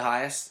was going to be the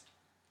highest,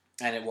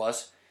 and it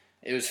was.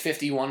 It was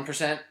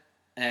 51%,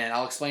 and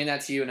I'll explain that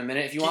to you in a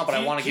minute if you want, but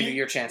I want to give you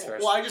your chance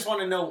first. Well, I just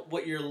want to know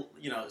what your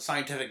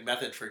scientific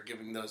method for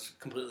giving those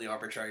completely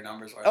arbitrary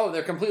numbers are. Oh,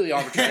 they're completely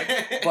arbitrary.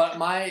 But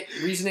my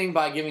reasoning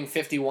by giving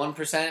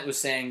 51% was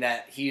saying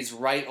that he's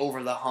right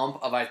over the hump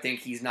of I think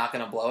he's not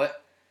going to blow it.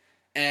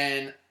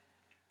 And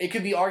it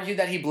could be argued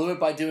that he blew it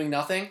by doing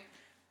nothing,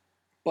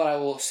 but I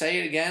will say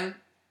it again,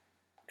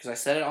 because I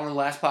said it on the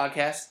last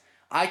podcast.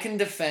 I can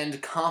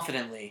defend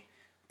confidently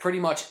pretty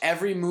much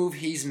every move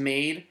he's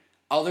made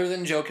other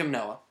than Joakim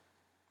Noah.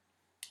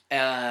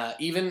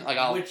 Even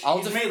like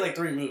He's made like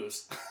 3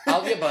 moves.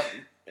 but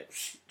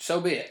so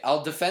be it.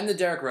 I'll defend the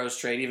Derrick Rose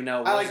trade, even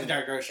though I like the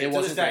Derrick Rose trade.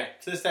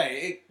 To this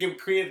day, it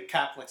created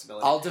cap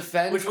flexibility. I'll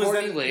defend which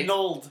Courtney was Lee.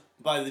 Annulled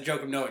by the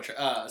Joakim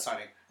Noah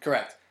signing.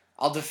 Correct.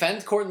 I'll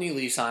defend Courtney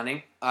Lee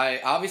signing.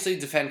 I obviously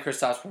defend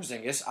Kristaps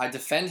Porzingis. I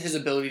defend his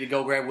ability to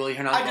go grab Willie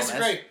Hernandez.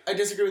 I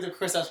disagree with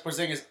Kristaps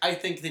Porzingis. I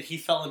think that he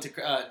fell into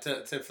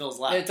to Phil's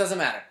lap. It doesn't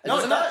matter. It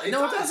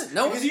doesn't.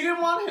 No, because he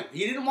didn't want him.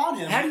 He didn't want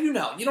him. How do you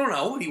know? You don't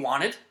know what he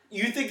wanted.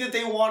 You think that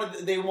they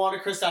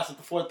wanted Kristaps at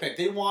the 4th pick?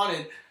 They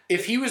wanted.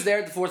 If he was there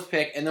at the 4th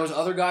pick and those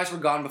other guys were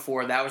gone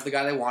before, that was the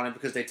guy they wanted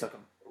because they took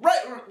him. Right,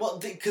 well,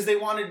 because they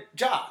wanted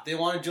Ja. They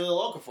wanted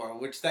Jahlil Okafor,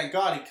 which thank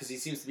God, because he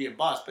seems to be a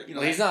bust. But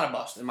he's not a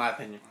bust in my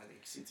opinion. I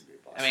think he seems to be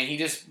a bust. I mean, he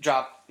just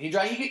dropped.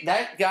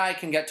 That guy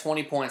can get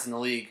 20 points in the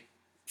league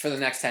for the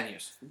next 10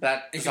 years.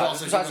 He can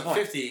also give him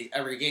 50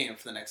 every game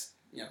for the next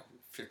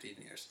 15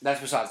 years.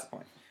 That's besides the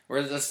point.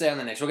 Let's stay on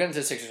the Knicks. We'll get into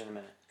the Sixers in a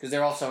minute because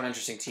they're also an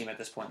interesting team at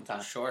this point in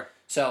time. Sure.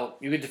 So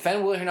you could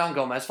defend Willie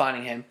Hernangomez,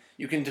 finding him.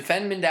 You can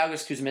defend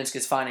Mindaugas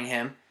Kuzminskis, finding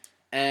him,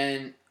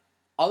 and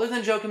other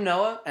than Joakim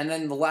Noah, and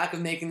then the lack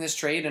of making this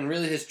trade, and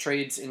really his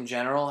trades in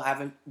general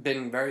haven't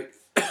been very.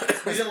 You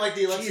didn't like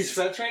the Alexis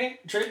Shved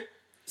trade?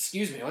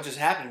 Excuse me, what just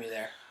happened to me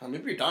there?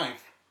 Maybe you're dying.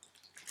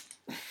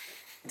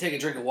 Take a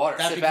drink of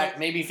water. Sit back.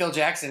 Maybe Phil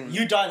Jackson.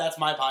 You die. That's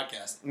my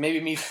podcast. Maybe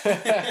me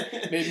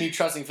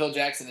trusting Phil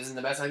Jackson isn't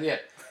the best idea.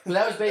 But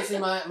that was basically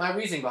my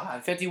reasoning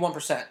behind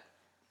 51%.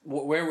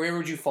 Where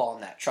would you fall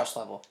in that trust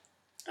level?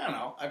 I don't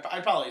know.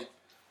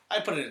 I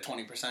put it at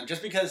 20%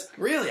 just because.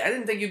 Really, I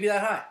didn't think you'd be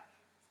that high.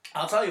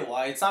 I'll tell you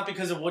why. It's not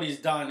because of what he's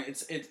done.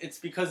 It's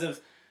because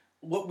of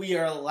what we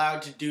are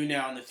allowed to do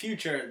now in the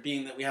future,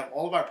 being that we have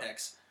all of our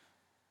picks.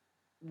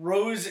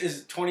 Rose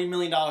is $20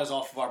 million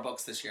off of our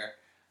books this year.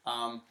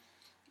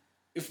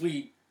 If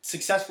we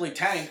successfully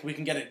tank, we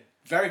can get a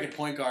very good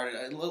point guard.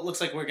 It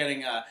looks like we're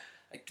getting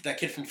that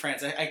kid from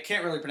France. I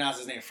can't really pronounce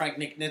his name. Frank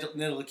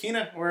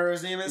Ntilikina, wherever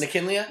his name is.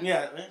 Nikinlia?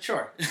 Yeah,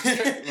 sure.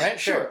 Right?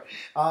 Sure.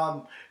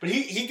 But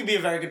he could be a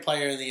very good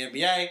player in the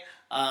NBA.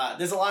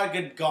 There's a lot of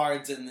good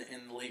guards in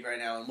the league right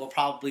now, and we'll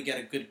probably get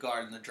a good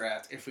guard in the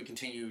draft if we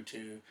continue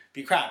to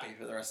be crappy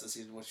for the rest of the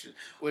season, which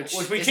we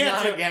is can't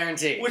not do, a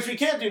guarantee. Which we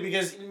can't do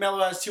because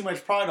Melo has too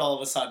much pride all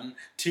of a sudden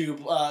to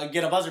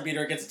get a buzzer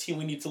beater against a team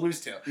we need to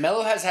lose to.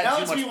 Melo has had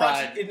too much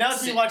pride. Now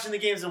it's me watching the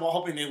games and we're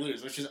hoping they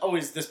lose, which is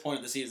always this point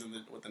of the season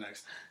with the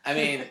Knicks. I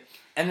mean,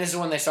 and this is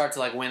when they start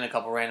to win a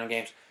couple random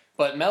games.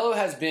 But Melo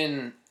has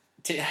been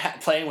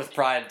playing with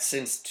pride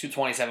since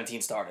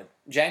 2017 started.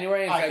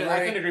 January and February.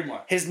 I couldn't agree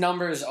more. His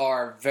numbers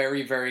are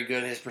very, very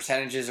good. His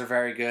percentages are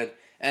very good.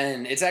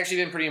 And it's actually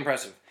been pretty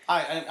impressive.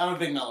 I'm a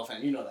big Melo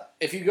fan. You know that.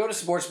 If you go to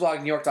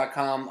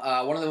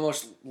sportsblognewyork.com, one of the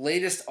most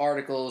latest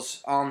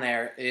articles on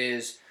there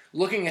is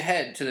looking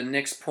ahead to the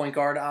Knicks point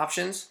guard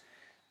options.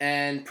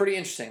 And pretty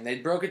interesting. They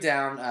broke it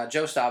down.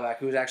 Joe Staubach,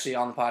 who was actually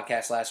on the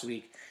podcast last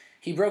week,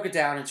 he broke it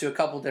down into a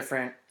couple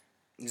different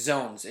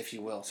zones, if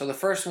you will. So the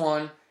first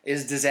one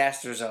is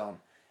disaster zone.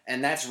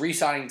 And that's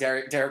re-signing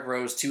Derrick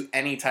Rose to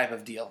any type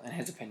of deal, in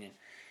his opinion.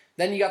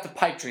 Then you got the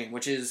pipe dream,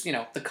 which is,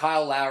 the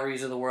Kyle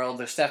Lowrys of the world,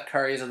 the Steph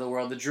Currys of the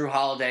world, the Drew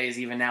Holiday is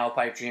even now a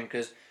pipe dream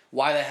because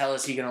why the hell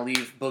is he going to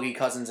leave Boogie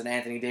Cousins and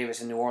Anthony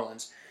Davis in New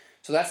Orleans?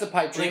 So that's the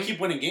pipe dream. They keep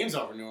winning games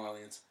over New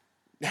Orleans.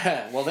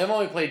 Well, they've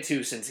only played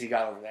 2 since he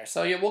got over there.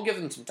 So, yeah, we'll give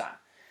them some time.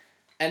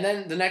 And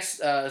then the next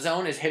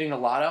zone is hitting the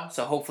lotto.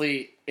 So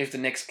hopefully if the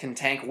Knicks can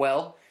tank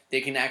well,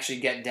 they can actually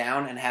get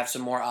down and have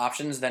some more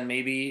options than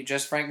maybe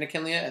just Frank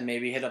Ntilikina and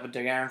maybe hit up a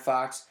De'Aaron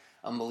Fox,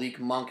 a Malik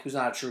Monk, who's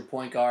not a true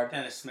point guard.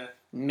 Dennis Smith.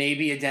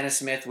 Maybe a Dennis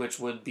Smith, which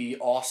would be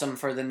awesome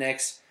for the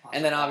Knicks.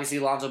 And then obviously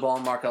Lonzo Ball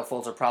and Markelle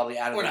Fultz are probably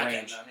out of the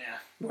range.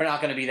 We're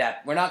not going to be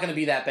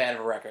that bad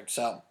of a record.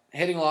 So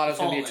hitting lotto is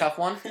going to be a tough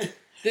one.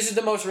 This is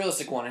the most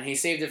realistic one, and he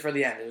saved it for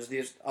the end. There's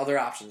these other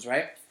options,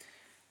 right?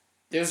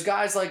 There's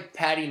guys like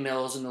Patty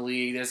Mills in the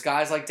league. There's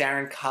guys like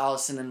Darren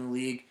Collison in the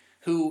league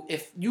who,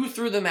 if you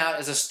threw them out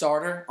as a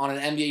starter on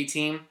an NBA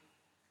team,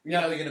 you're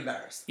not going to get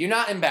embarrassed. You're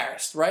not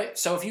embarrassed, right?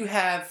 So if you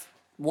have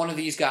one of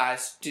these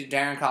guys,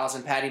 Darren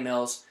Collison, Patty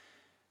Mills,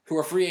 who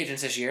are free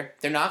agents this year,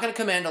 they're not going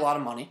to command a lot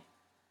of money.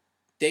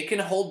 They can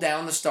hold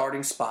down the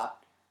starting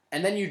spot.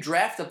 And then you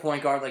draft a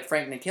point guard like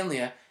Frank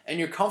Ntilikina, and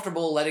you're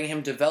comfortable letting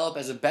him develop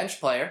as a bench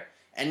player,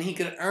 and he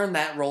could earn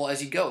that role as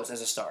he goes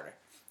as a starter.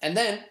 And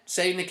then,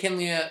 say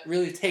Ntilikina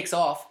really takes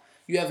off,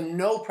 you have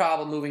no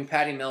problem moving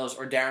Patty Mills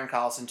or Darren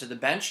Collison to the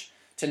bench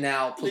to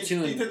now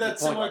platoon. They did that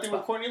similar thing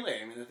with Courtney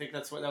Lee. I mean, I think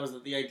that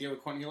was the idea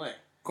with Courtney Lee.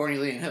 Courtney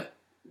Lee and who?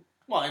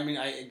 Well, I mean,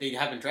 they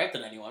haven't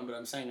drafted anyone, but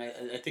I'm saying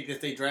I think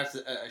if they draft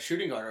a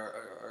shooting guard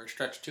or a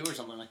stretch 2 or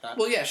something like that.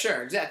 Well, yeah,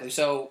 sure, exactly.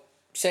 So,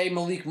 say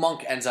Malik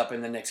Monk ends up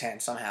in the Knicks'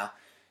 hands somehow.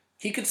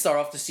 He could start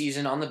off the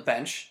season on the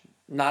bench.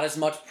 Not as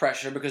much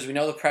pressure because we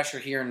know the pressure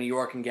here in New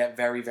York can get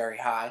very, very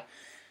high.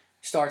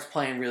 Starts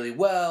playing really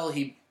well.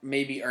 He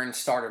maybe earns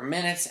starter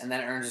minutes and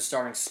then earns a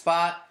starting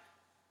spot.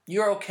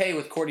 you're okay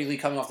with Courtney Lee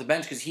coming off the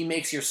bench because he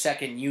makes your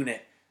second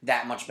unit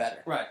that much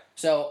better. Right.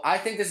 So I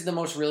think this is the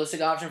most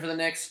realistic option for the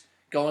Knicks,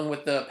 going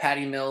with the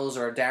Patty Mills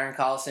or Darren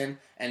Collison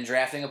and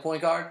drafting a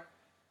point guard.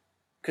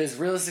 Because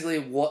realistically,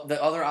 what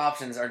the other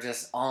options are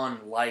just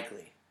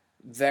unlikely.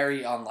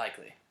 Very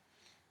unlikely.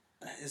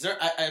 Is there?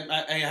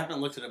 I haven't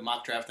looked at a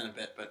mock draft in a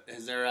bit, but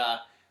is there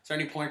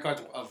any point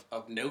guards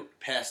of note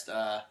past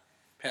that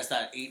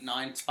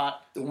 8-9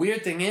 spot? The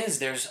weird thing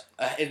is,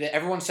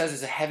 everyone says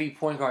it's a heavy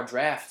point guard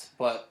draft,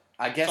 but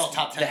I guess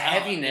top 10 the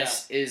talent,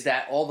 heaviness is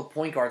that all the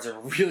point guards are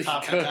really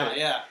Top good. 10 talent,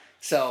 yeah.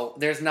 So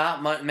there's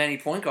not many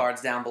point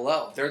guards down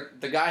below.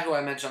 The guy who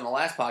I mentioned on the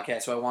last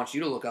podcast, who I want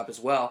you to look up as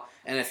well,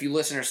 and if you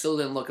listeners still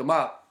didn't look him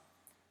up,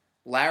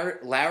 Larry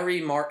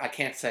I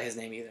can't say his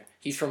name either.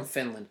 He's from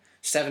Finland.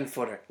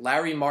 7-footer.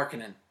 Larry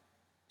Markkinen.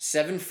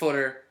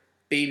 7-footer,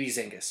 baby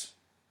Zingas.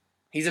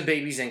 He's a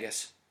baby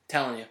Zingas.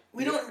 Telling you.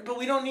 We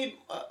don't need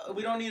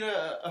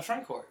a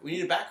front court. We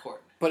need a back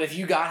court. But if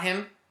you got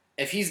him,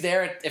 if he's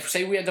there, if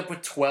say we end up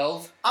with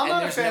 12 I'm and not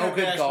a there's fan no of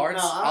good basketball.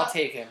 guards, No, I'll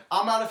take him.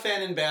 I'm not a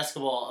fan in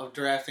basketball of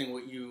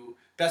drafting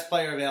best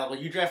player available.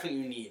 You draft what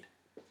you need.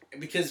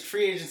 Because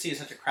free agency is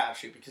such a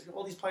crapshoot because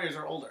all these players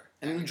are older.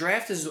 And the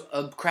draft is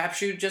a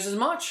crapshoot just as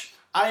much.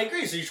 I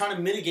agree. So you're trying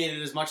to mitigate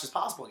it as much as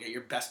possible. Get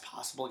your best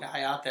possible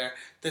guy out there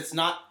that's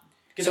not...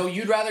 So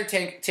you'd rather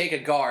take a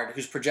guard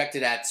who's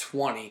projected at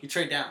 20. You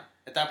trade down.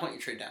 At that point, you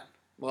trade down.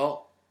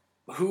 Well,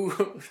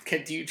 who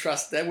do you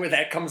trust that? Where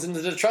that comes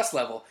into the trust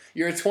level.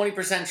 You're a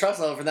 20% trust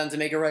level for them to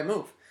make a right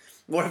move.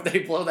 What if they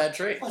blow that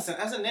trade? Listen,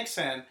 as a Knicks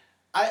fan,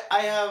 I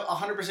have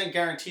 100%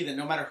 guarantee that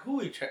no matter who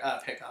we pick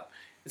up,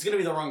 it's going to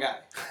be the wrong guy.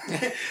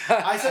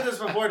 I said this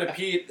before to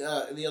Pete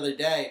the other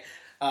day.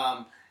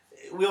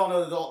 We all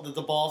know that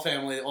the Ball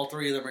family, all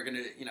three of them are going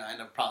to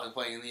end up probably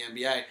playing in the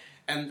NBA.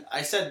 And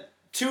I said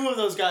 2 of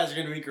those guys are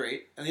going to be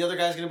great, and the other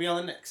guy's going to be on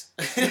the Knicks.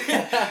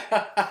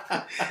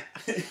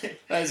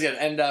 That's good.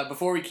 And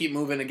before we keep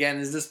moving, again,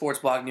 this is the Sports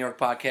Blog New York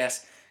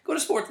podcast. Go to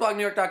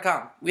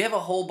sportsblognewyork.com. We have a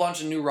whole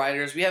bunch of new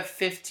writers. We have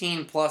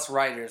 15-plus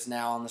writers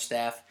now on the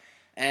staff,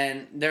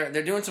 and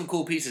they're doing some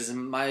cool pieces.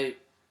 And the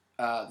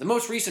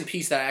most recent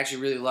piece that I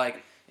actually really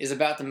like is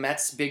about the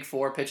Mets' Big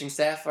Four pitching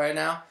staff right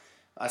now.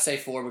 I say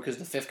 4 because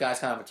the 5th guy's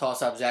kind of a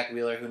toss-up. Zach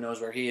Wheeler, who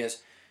knows where he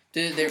is.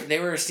 They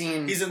were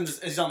seeing... He's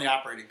on the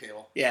operating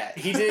table. Yeah,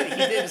 he did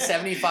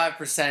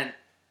 75%,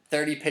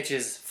 30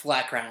 pitches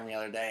flat ground the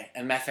other day,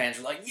 and Met fans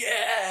were like,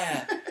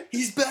 yeah,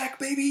 he's back,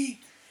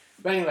 baby.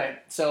 But anyway,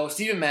 so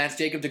Steven Matz,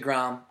 Jacob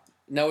deGrom,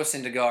 Noah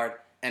Syndergaard,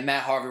 and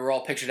Matt Harvey were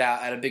all pictured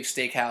out at a big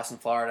steakhouse in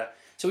Florida.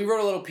 So we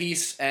wrote a little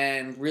piece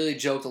and really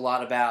joked a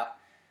lot about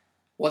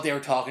what they were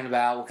talking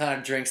about, what kind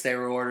of drinks they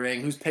were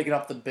ordering, who's picking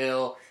up the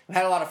bill. We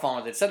had a lot of fun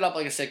with it. Set it up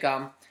like a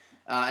sitcom.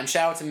 And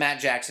shout out to Matt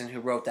Jackson who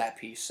wrote that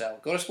piece. So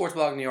go to Sports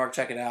Blog New York,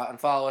 check it out, and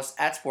follow us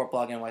at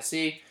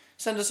SportBlogNYC.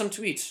 Send us some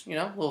tweets, a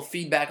little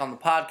feedback on the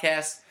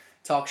podcast,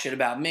 talk shit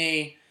about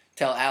me,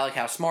 tell Alec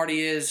how smart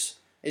he is.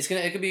 It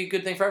could be a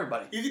good thing for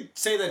everybody. You could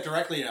say that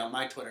directly on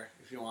my Twitter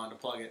if you wanted to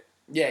plug it.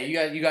 Yeah,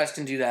 you guys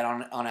can do that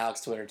on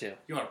Alec's Twitter too.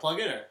 You want to plug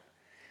it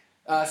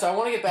or? So I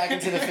want to get back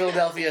into the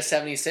Philadelphia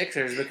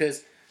 76ers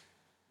because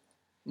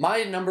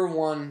my number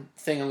one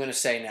thing I'm going to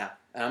say now,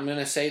 and I'm going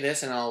to say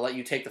this and I'll let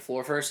you take the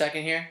floor for a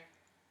second here.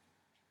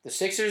 The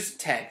Sixers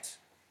tanked.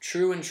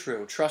 True and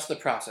true. Trust the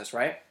process,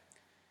 right?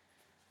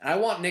 And I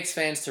want Knicks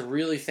fans to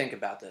really think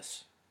about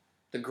this.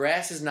 The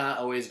grass is not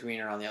always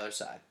greener on the other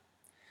side.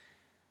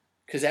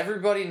 Because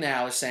everybody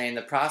now is saying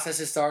the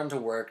process is starting to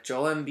work.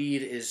 Joel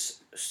Embiid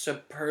is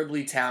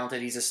superbly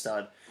talented. He's a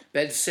stud.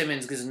 Ben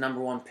Simmons is the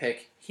number 1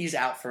 pick. He's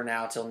out for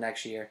now until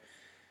next year.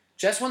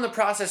 Just when the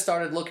process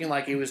started looking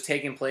like it was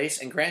taking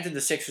place, and granted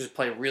the Sixers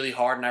play really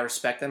hard and I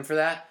respect them for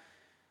that,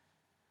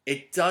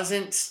 it does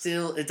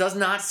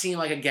not seem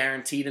like a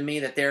guarantee to me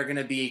that they're going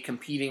to be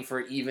competing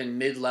for even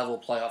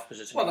mid-level playoff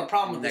position. Well, the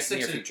problem with in the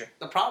Sixers, near future.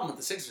 the problem with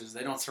the Sixers is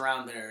they don't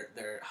surround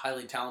their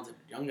highly talented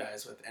young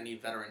guys with any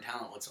veteran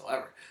talent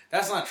whatsoever.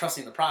 That's not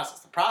trusting the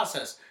process. The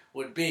process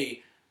would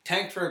be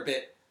tank for a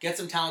bit, get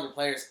some talented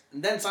players,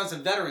 and then sign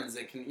some veterans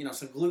that can,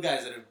 some glue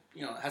guys that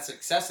have, had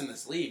success in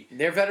this league.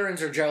 Their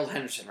veterans are Gerald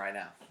Henderson right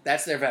now.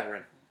 That's their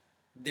veteran.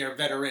 Their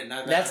veteran,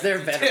 not veteran. That's their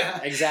veteran.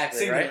 Yeah. Exactly,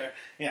 Singular. right?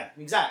 Yeah,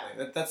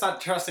 exactly. That's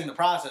not trusting the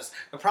process.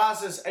 The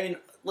process,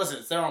 listen,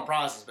 it's their own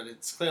process, but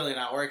it's clearly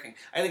not working.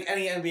 I think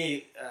any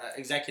NBA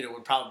executive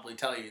would probably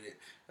tell you that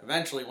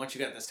eventually, once you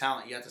get this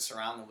talent, you have to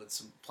surround them with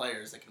some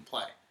players that can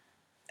play.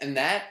 And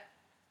that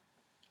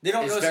They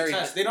don't is know very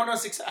success. They don't know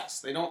success.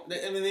 They don't.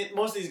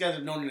 Most of these guys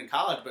have known it in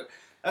college, but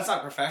that's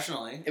not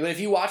professionally. But if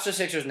you watch the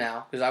Sixers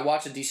now, because I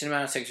watch a decent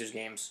amount of Sixers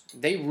games,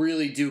 they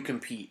really do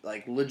compete,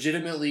 like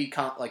legitimately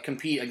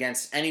compete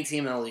against any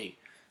team in the league.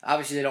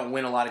 Obviously, they don't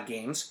win a lot of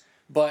games,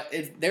 but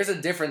there's a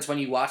difference when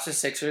you watch the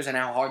Sixers and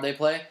how hard they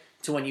play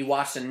to when you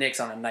watch the Knicks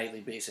on a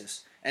nightly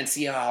basis and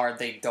see how hard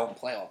they don't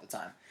play all the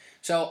time.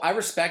 So I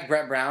respect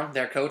Brett Brown,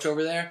 their coach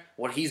over there,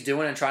 what he's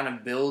doing and trying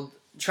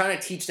to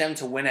teach them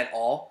to win at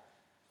all.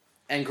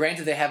 And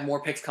granted, they have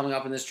more picks coming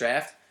up in this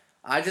draft.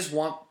 I just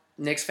want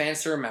Knicks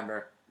fans to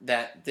remember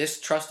that this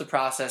trust the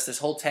process, this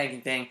whole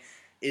tanking thing,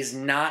 is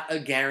not a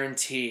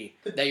guarantee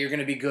that you're going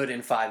to be good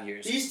in 5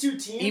 years. These two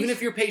teams, even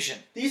if you're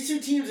patient. These two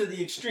teams are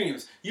the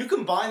extremes. You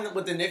combine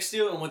what the Knicks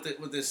do and what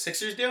the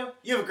Sixers do,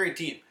 you have a great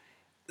team.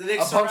 The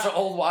Knicks A bunch of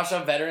old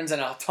washed-up veterans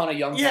and a ton of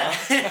young talent.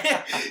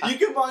 You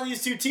combine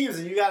these two teams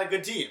and you got a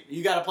good team.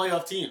 You got a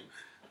playoff team.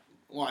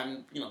 Well,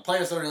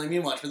 playoffs don't really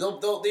mean much,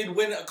 but they'd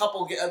win a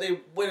couple. They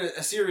win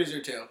a series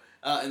or two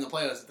in the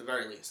playoffs at the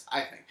very least.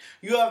 I think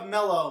you have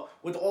Melo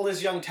with all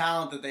this young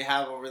talent that they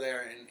have over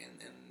there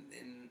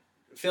in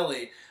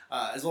Philly,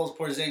 as well as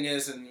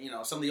Porzingis and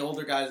some of the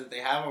older guys that they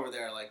have over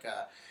there. Like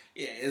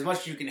as much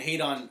as you can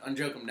hate on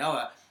Joakim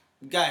Noah,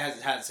 the guy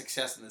hasn't had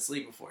success in this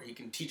league before. He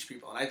can teach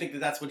people, and I think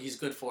that's what he's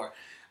good for.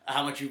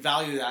 How much you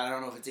value that, I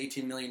don't know if it's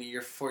 $18 million a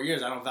year for 4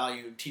 years. I don't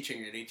value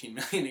teaching at $18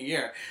 million a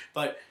year,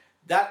 but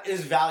that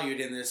is valued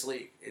in this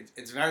league.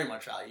 It's very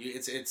much valued.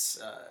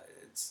 It's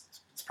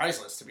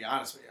priceless, to be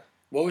honest with you.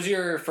 What was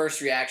your first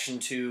reaction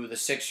to the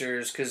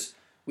Sixers? Because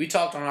we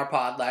talked on our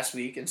pod last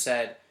week and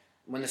said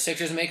when the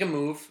Sixers make a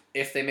move,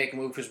 if they make a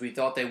move, because we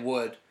thought they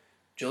would,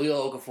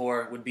 Jahlil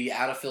Okafor would be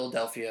out of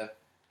Philadelphia,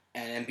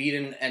 and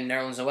Embiid and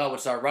Nerlens Noel would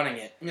start running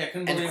it. Yeah,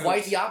 and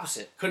quite the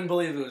opposite. Couldn't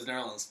believe it was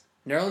Nerlens.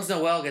 Nerlens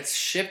Noel gets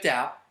shipped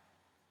out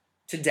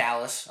to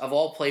Dallas, of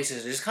all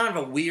places. It's kind of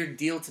a weird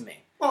deal to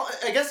me. Well,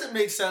 I guess it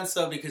makes sense,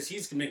 though, because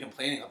he's been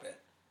complaining a bit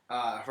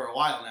for a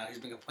while now. He's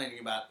been complaining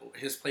about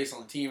his place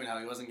on the team and how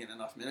he wasn't getting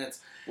enough minutes.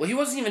 Well, he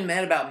wasn't even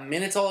mad about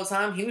minutes all the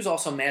time. He was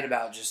also mad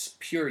about just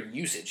pure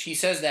usage. He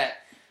says that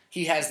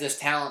he has this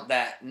talent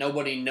that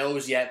nobody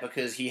knows yet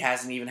because he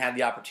hasn't even had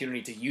the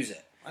opportunity to use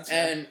it.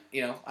 And,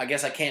 I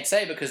guess I can't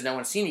say because no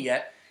one's seen it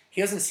yet.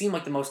 He doesn't seem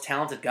like the most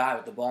talented guy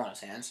with the ball in his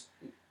hands.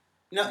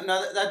 No,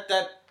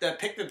 that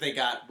pick that they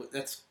got,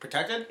 that's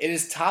protected? It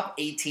is top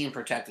 18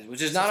 protected,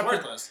 which is not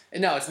worthless.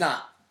 No, it's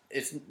not.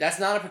 That's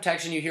not a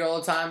protection you hear all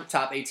the time,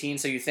 top 18,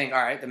 so you think,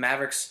 all right, the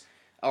Mavericks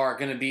are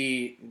going to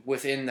be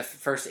within the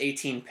first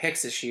 18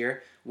 picks this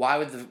year. Why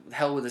would the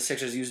hell would the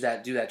Sixers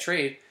do that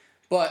trade?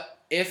 But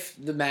if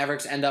the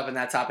Mavericks end up in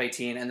that top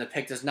 18 and the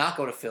pick does not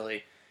go to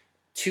Philly,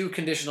 2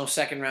 conditional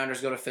second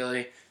rounders go to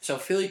Philly, so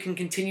Philly can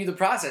continue the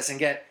process and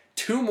get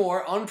 2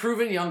 more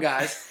unproven young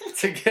guys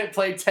to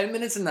play 10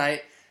 minutes a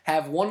night,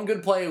 have 1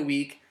 good play a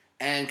week,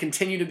 and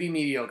continue to be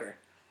mediocre.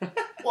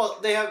 Well,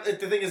 the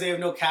thing is they have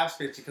no cap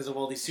space because of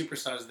all these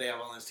superstars they have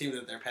on this team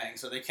that they're paying,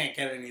 so they can't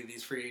get any of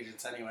these free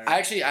agents anyway.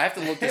 I have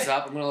to look this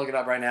up. I'm going to look it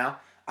up right now.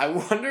 I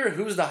wonder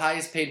who's the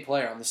highest paid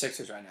player on the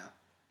Sixers right now.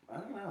 I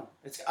don't know.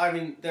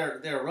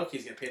 Their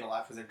rookies get paid a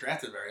lot because they're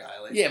drafted very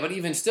highly. Yeah, but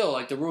even still,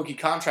 like the rookie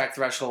contract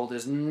threshold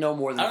is no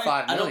more than $5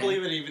 million. I don't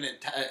believe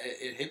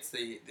it hits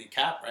the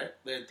cap, right?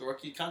 The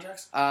rookie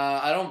contracts.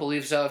 I don't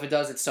believe so. If it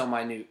does, it's so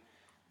minute.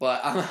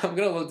 But I'm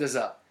gonna look this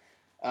up.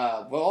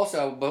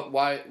 But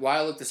why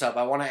I looked this up,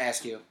 I want to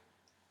ask you,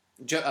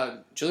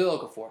 Jahlil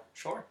Okafor.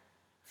 Sure.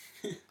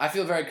 I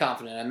feel very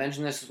confident. I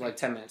mentioned this like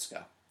 10 minutes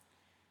ago.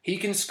 He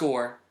can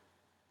score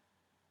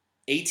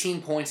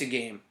 18 points a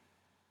game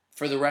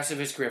for the rest of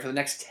his career, for the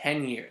next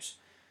 10 years.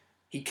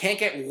 He can't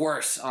get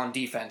worse on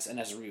defense and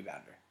as a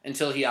rebounder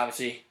until he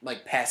obviously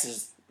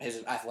passes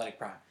his athletic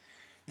prime.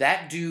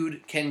 That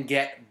dude can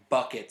get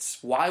buckets.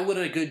 Why would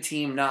a good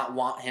team not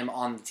want him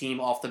on the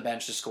team off the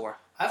bench to score?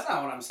 That's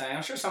not what I'm saying.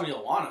 I'm sure somebody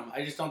will want him.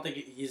 I just don't think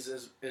he's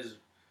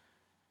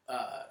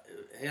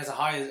he has a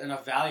high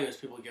enough value as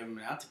people give him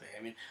out to be.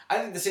 I mean, I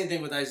think the same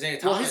thing with Isaiah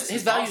Thomas.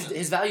 Well,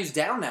 his value's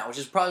down now, which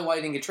is probably why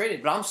he didn't get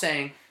traded. But I'm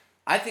saying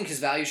I think his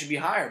value should be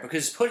higher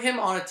because put him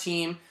on a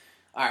team.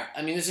 All right,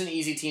 I mean this is an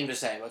easy team to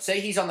say, but say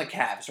he's on the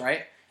Cavs,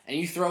 right? And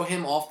you throw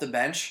him off the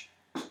bench,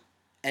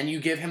 and you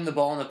give him the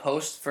ball in the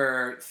post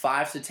for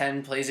 5 to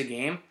 10 plays a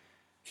game.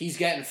 He's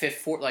getting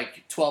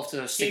 12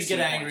 to 16. He'd get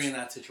angry in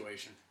that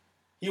situation.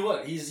 He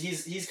would.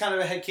 He's kind of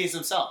a head case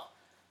himself.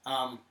 He's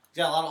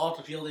got a lot of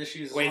off-the-field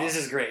issues. Wait, this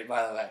is great,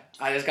 by the way.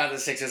 I just got the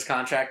Sixers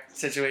contract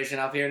situation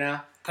up here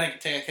now. Can I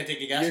take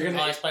a guess? You're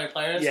highest paid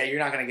players? Yeah, you're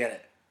not going to get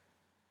it.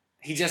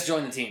 He just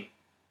joined the team.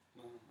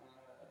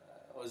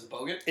 Was it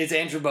Bogut? It's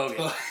Andrew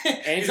Bogut.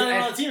 He's not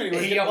even on the team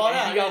anymore. He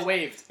got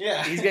waived.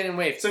 Yeah. He's getting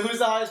waived. So who's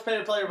the highest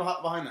paid player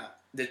behind that?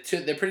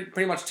 They're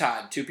pretty much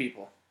tied, 2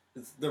 people.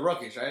 It's the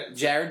rookies, right?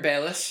 Jared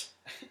Bayless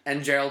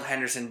and Gerald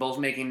Henderson, both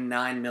making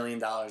 $9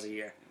 million a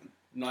year.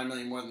 $9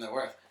 million more than they're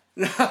worth.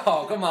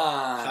 Oh, come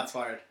on. Shots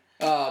fired.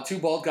 2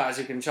 bald guys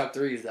who can chuck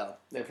threes, though.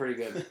 They're pretty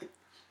good.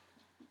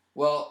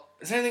 Well,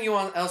 is there anything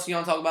else you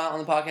want to talk about on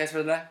the podcast for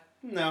today?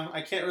 No,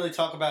 I can't really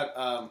talk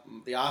about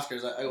the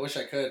Oscars. I wish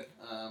I could.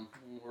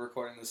 We're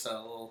recording this a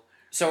little...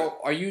 So,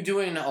 are you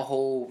doing a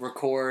whole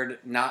record,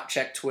 not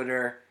check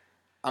Twitter,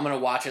 I'm going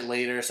to watch it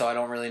later so I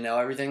don't really know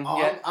everything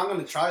yet? I'm going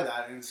to try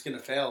that, and it's going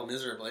to fail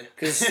miserably.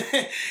 Because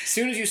as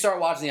soon as you start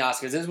watching the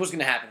Oscars, this is what's going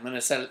to happen. I'm going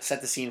to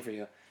set the scene for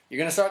you. You're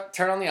going to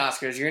turn on the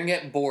Oscars. You're going to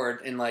get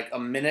bored in like a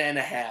minute and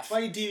a half. That's why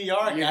you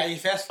DVR it, guy. You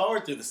fast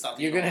forward through the stuff.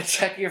 You're going to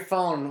check your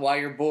phone while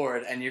you're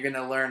bored, and you're going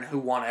to learn who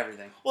won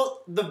everything.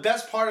 Well, the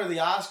best part of the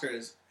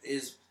Oscars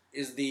is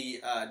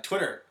the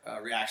Twitter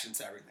reactions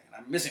to everything.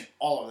 And I'm missing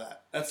all of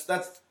that.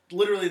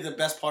 literally the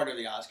best part of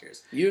the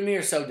Oscars. You and me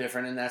are so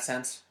different in that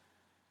sense.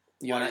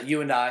 Why?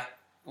 You and I.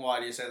 Why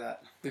do you say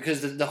that?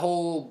 Because the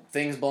whole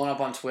thing's blowing up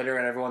on Twitter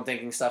and everyone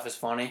thinking stuff is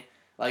funny.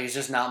 Like, it's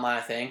just not my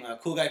thing.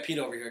 Cool guy Pete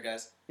over here,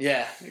 guys.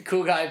 Yeah,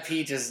 cool guy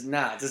Pete just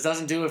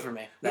doesn't do it for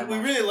me. We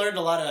really learned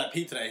a lot about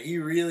Pete today. He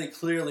really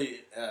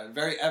clearly,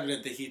 very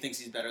evident that he thinks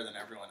he's better than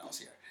everyone else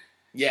here.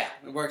 Yeah.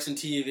 He works in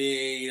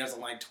TV. He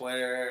doesn't like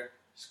Twitter.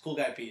 He's cool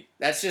guy Pete.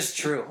 That's just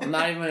true. I'm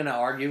not even going to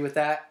argue with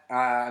that.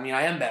 I mean,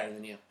 I am better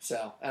than you,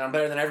 and I'm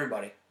better than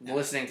everybody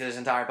listening to this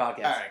entire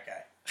podcast. All right,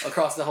 guy.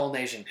 Across the whole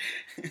nation.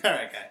 All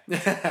right,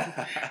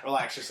 guy.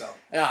 Relax yourself.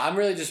 Yeah,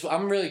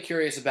 I'm really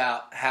curious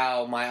about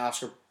how my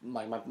Oscar,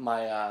 my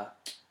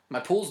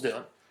pool's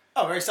doing.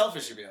 Oh, very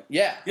selfish of you.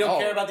 Yeah. You don't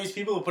care about these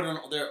people who put in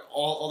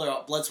all their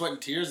blood, sweat,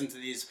 and tears into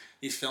these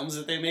films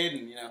that they made,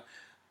 and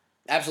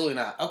Absolutely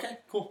not. Okay,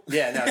 cool.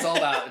 Yeah, no, it's all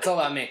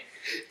about me.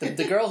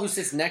 The girl who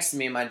sits next to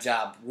me in my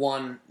job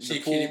won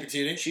the pool. Cutie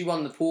Patootie? She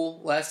won the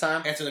pool last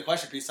time. Answer the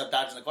question, please. Stop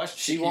dodging the question.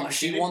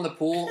 She won the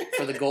pool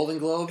for the Golden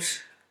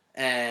Globes,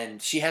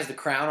 and she has the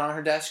crown on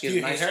her desk. She has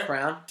a nice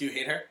crown. Do you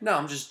hate her? No,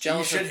 I'm just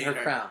jealous of her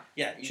crown.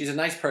 Yeah, she's a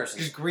nice person.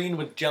 She's green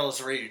with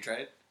jealous rage,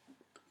 right?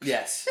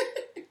 Yes,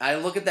 I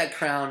look at that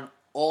crown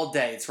all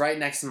day. It's right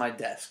next to my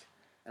desk,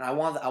 and I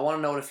want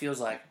to know what it feels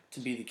like to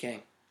be the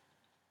king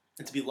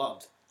and to be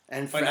loved.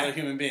 And by another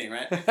human being,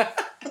 right?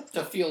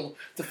 to feel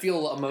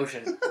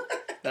emotion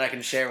that I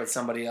can share with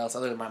somebody else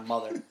other than my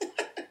mother.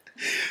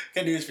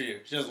 Good news for you.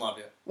 She doesn't love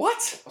you.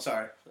 What? I'm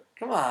sorry.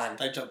 Come on.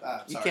 I jumped.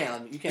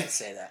 Sorry. You can't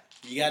say that.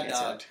 You got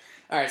dogged.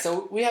 All right,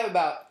 so we have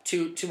about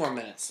two more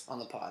minutes on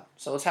the pod,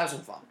 so let's have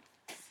some fun.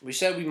 We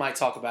said we might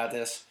talk about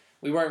this.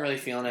 We weren't really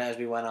feeling it as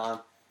we went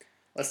on.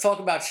 Let's talk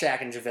about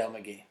Shaq and JaVale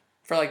McGee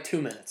for like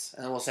 2 minutes,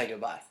 and then we'll say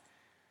goodbye.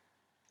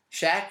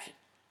 Shaq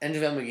and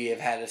JaVale McGee have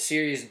had a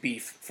serious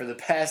beef for the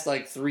past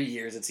 3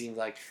 years, it seems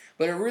like.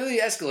 But it really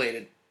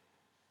escalated.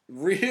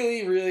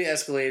 Really, really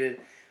escalated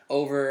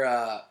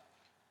over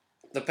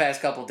the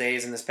past couple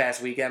days and this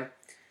past weekend.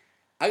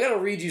 I got to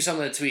read you some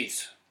of the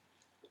tweets.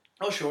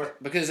 Oh, sure.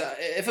 Because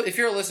if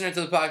you're a listener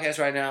to the podcast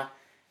right now,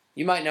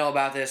 you might know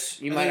about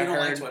this. You might have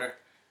heard. Like Twitter.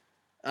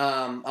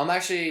 I'm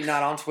actually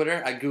not on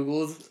Twitter. I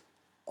Googled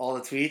all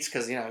the tweets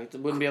because, you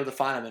wouldn't be able to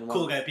find them in one.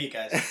 Cool guy Pete,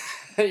 guys.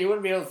 You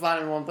wouldn't be able to find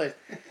them in one place.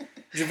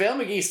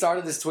 JaVale McGee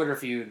started this Twitter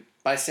feud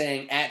by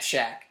saying,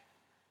 @Shaq,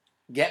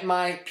 get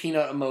my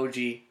peanut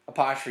emoji,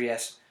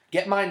 ',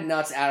 get my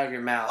nuts out of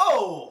your mouth,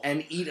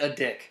 and eat a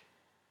dick.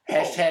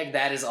 Hashtag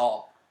that is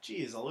all.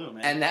 Jeez, Aloo,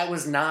 man. And that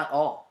was not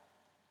all.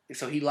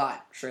 So he lied,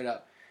 straight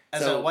up.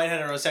 As a white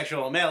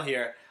heterosexual male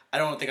here, I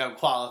don't think I'm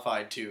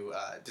qualified to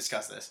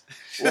discuss this.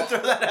 Well,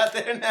 throw that out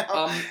there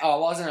now. I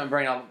wasn't going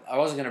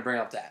to bring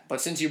up that.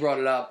 But since you brought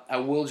it up, I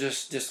will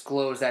just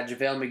disclose that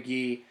JaVale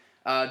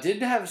McGee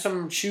did have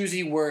some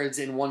choosy words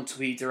in one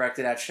tweet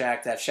directed at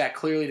Shaq that Shaq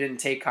clearly didn't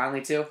take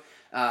kindly to,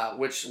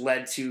 which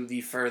led to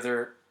the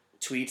further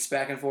tweets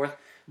back and forth.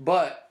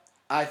 But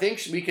I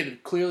think we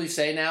could clearly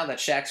say now that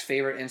Shaq's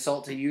favorite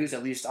insult to use,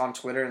 at least on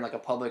Twitter in a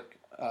public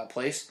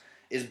place,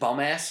 is bum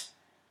ass.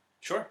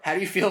 Sure. How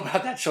do you feel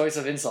about that choice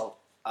of insult?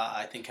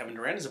 I think Kevin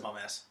Durant is a bum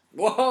ass.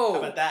 Whoa! How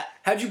about that?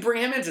 How'd you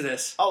bring him into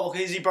this? Oh,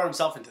 because he brought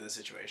himself into the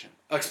situation.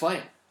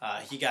 Explain.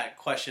 He got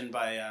questioned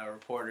by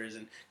reporters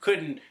and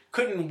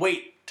couldn't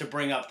wait to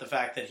bring up the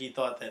fact that he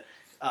thought that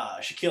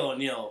Shaquille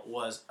O'Neal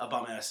was a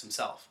bum ass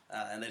himself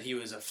and that he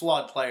was a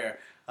flawed player.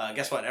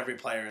 Guess what? Every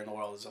player in the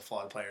world is a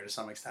flawed player to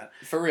some extent.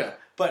 For real.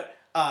 But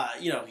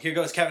here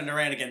goes Kevin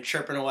Durant again,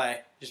 chirping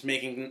away, just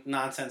making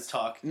nonsense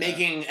talk,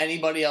 making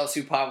anybody else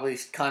who probably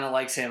kind of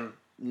likes him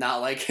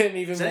not like him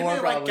even does more. Does anybody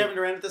probably. like Kevin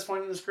Durant at this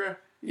point in his career?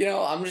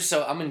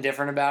 I'm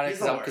indifferent about it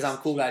because I'm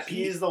cool guy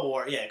Pete. He's the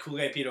worst. Yeah, cool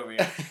guy Pete over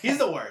here. He's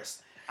the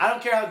worst. I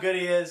don't care how good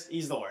he is.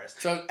 He's the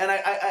worst. So, and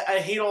I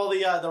hate all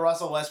the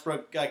Russell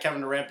Westbrook,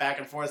 Kevin Durant back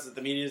and forth that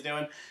the media is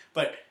doing.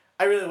 But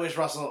I really wish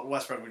Russell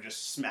Westbrook would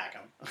just smack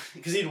him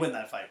because he'd win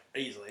that fight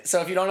easily.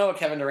 So if you don't know what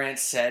Kevin Durant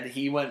said,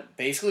 he went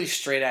basically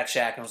straight at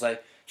Shaq and was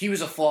like, he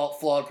was a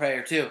flawed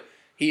player too.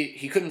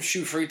 He couldn't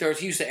shoot free throws.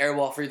 He used to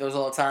airball free throws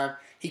all the time.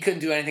 He couldn't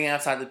do anything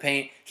outside the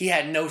paint. He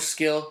had no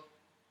skill.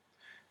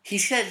 He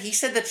said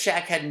that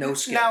Shaq had no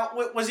skill. Now,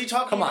 was he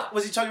talking? Come on.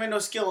 Was he talking about no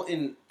skill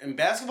in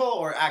basketball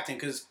or acting?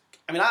 Because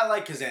I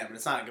like Kazam, but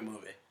it's not a good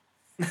movie.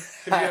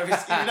 Have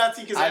you not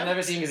seen Kazam? I've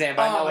never seen Kazam,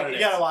 but I know what it is.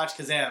 You gotta watch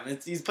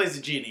Kazam. He plays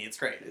a genie. It's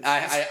great.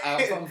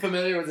 I'm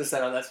familiar with the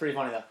setup. That's pretty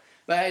funny though.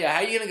 But yeah, how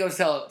are you gonna go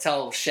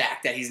tell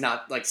Shaq that he's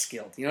not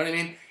skilled? You know what I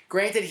mean?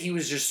 Granted, he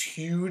was just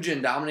huge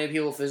and dominated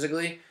people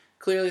physically.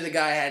 Clearly, the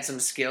guy had some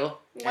skill.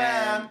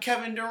 Wow, I'm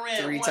Kevin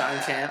Durant.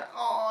 3-time champ.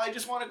 Oh, I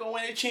just want to go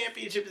win a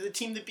championship with the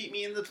team that beat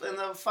me in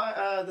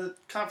the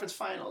conference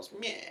finals.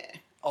 Meh.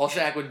 All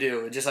Shaq would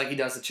do, just like he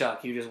does to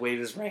Chuck, he would just wave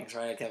his rings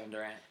right at Kevin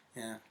Durant.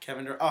 Yeah,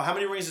 Kevin Durant. Oh, how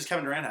many rings does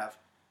Kevin Durant have?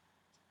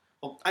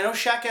 Well, I know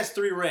Shaq has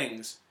 3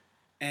 rings,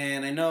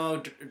 and I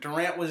know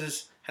Durant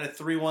had a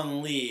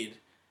 3-1 lead.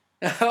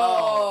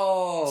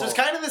 Oh. So it's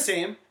kind of the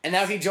same. And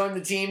now he joined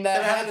the team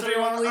that had a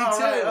 3-1 lead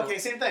too. Right. Okay,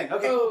 same thing.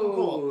 Okay,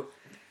 cool.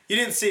 You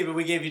didn't see, but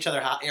we gave each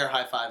other air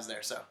high fives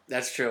there. So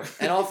That's true.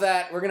 And off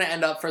that, we're going to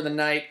end up for the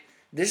night.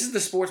 This is the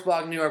Sports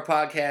Blog New York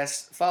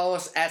podcast. Follow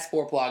us at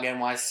Sportblog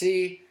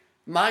NYC.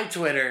 My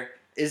Twitter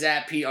is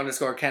at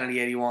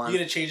Pete_Kennedy81. you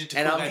gonna change it to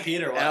and Cool Guy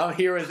Pete or what? And I'm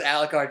here with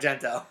Alec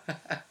Argento.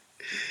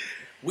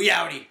 We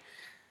outie.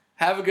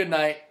 Have a good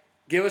night.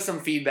 Give us some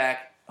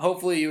feedback.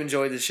 Hopefully you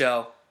enjoyed the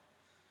show.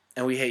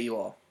 And we hate you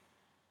all.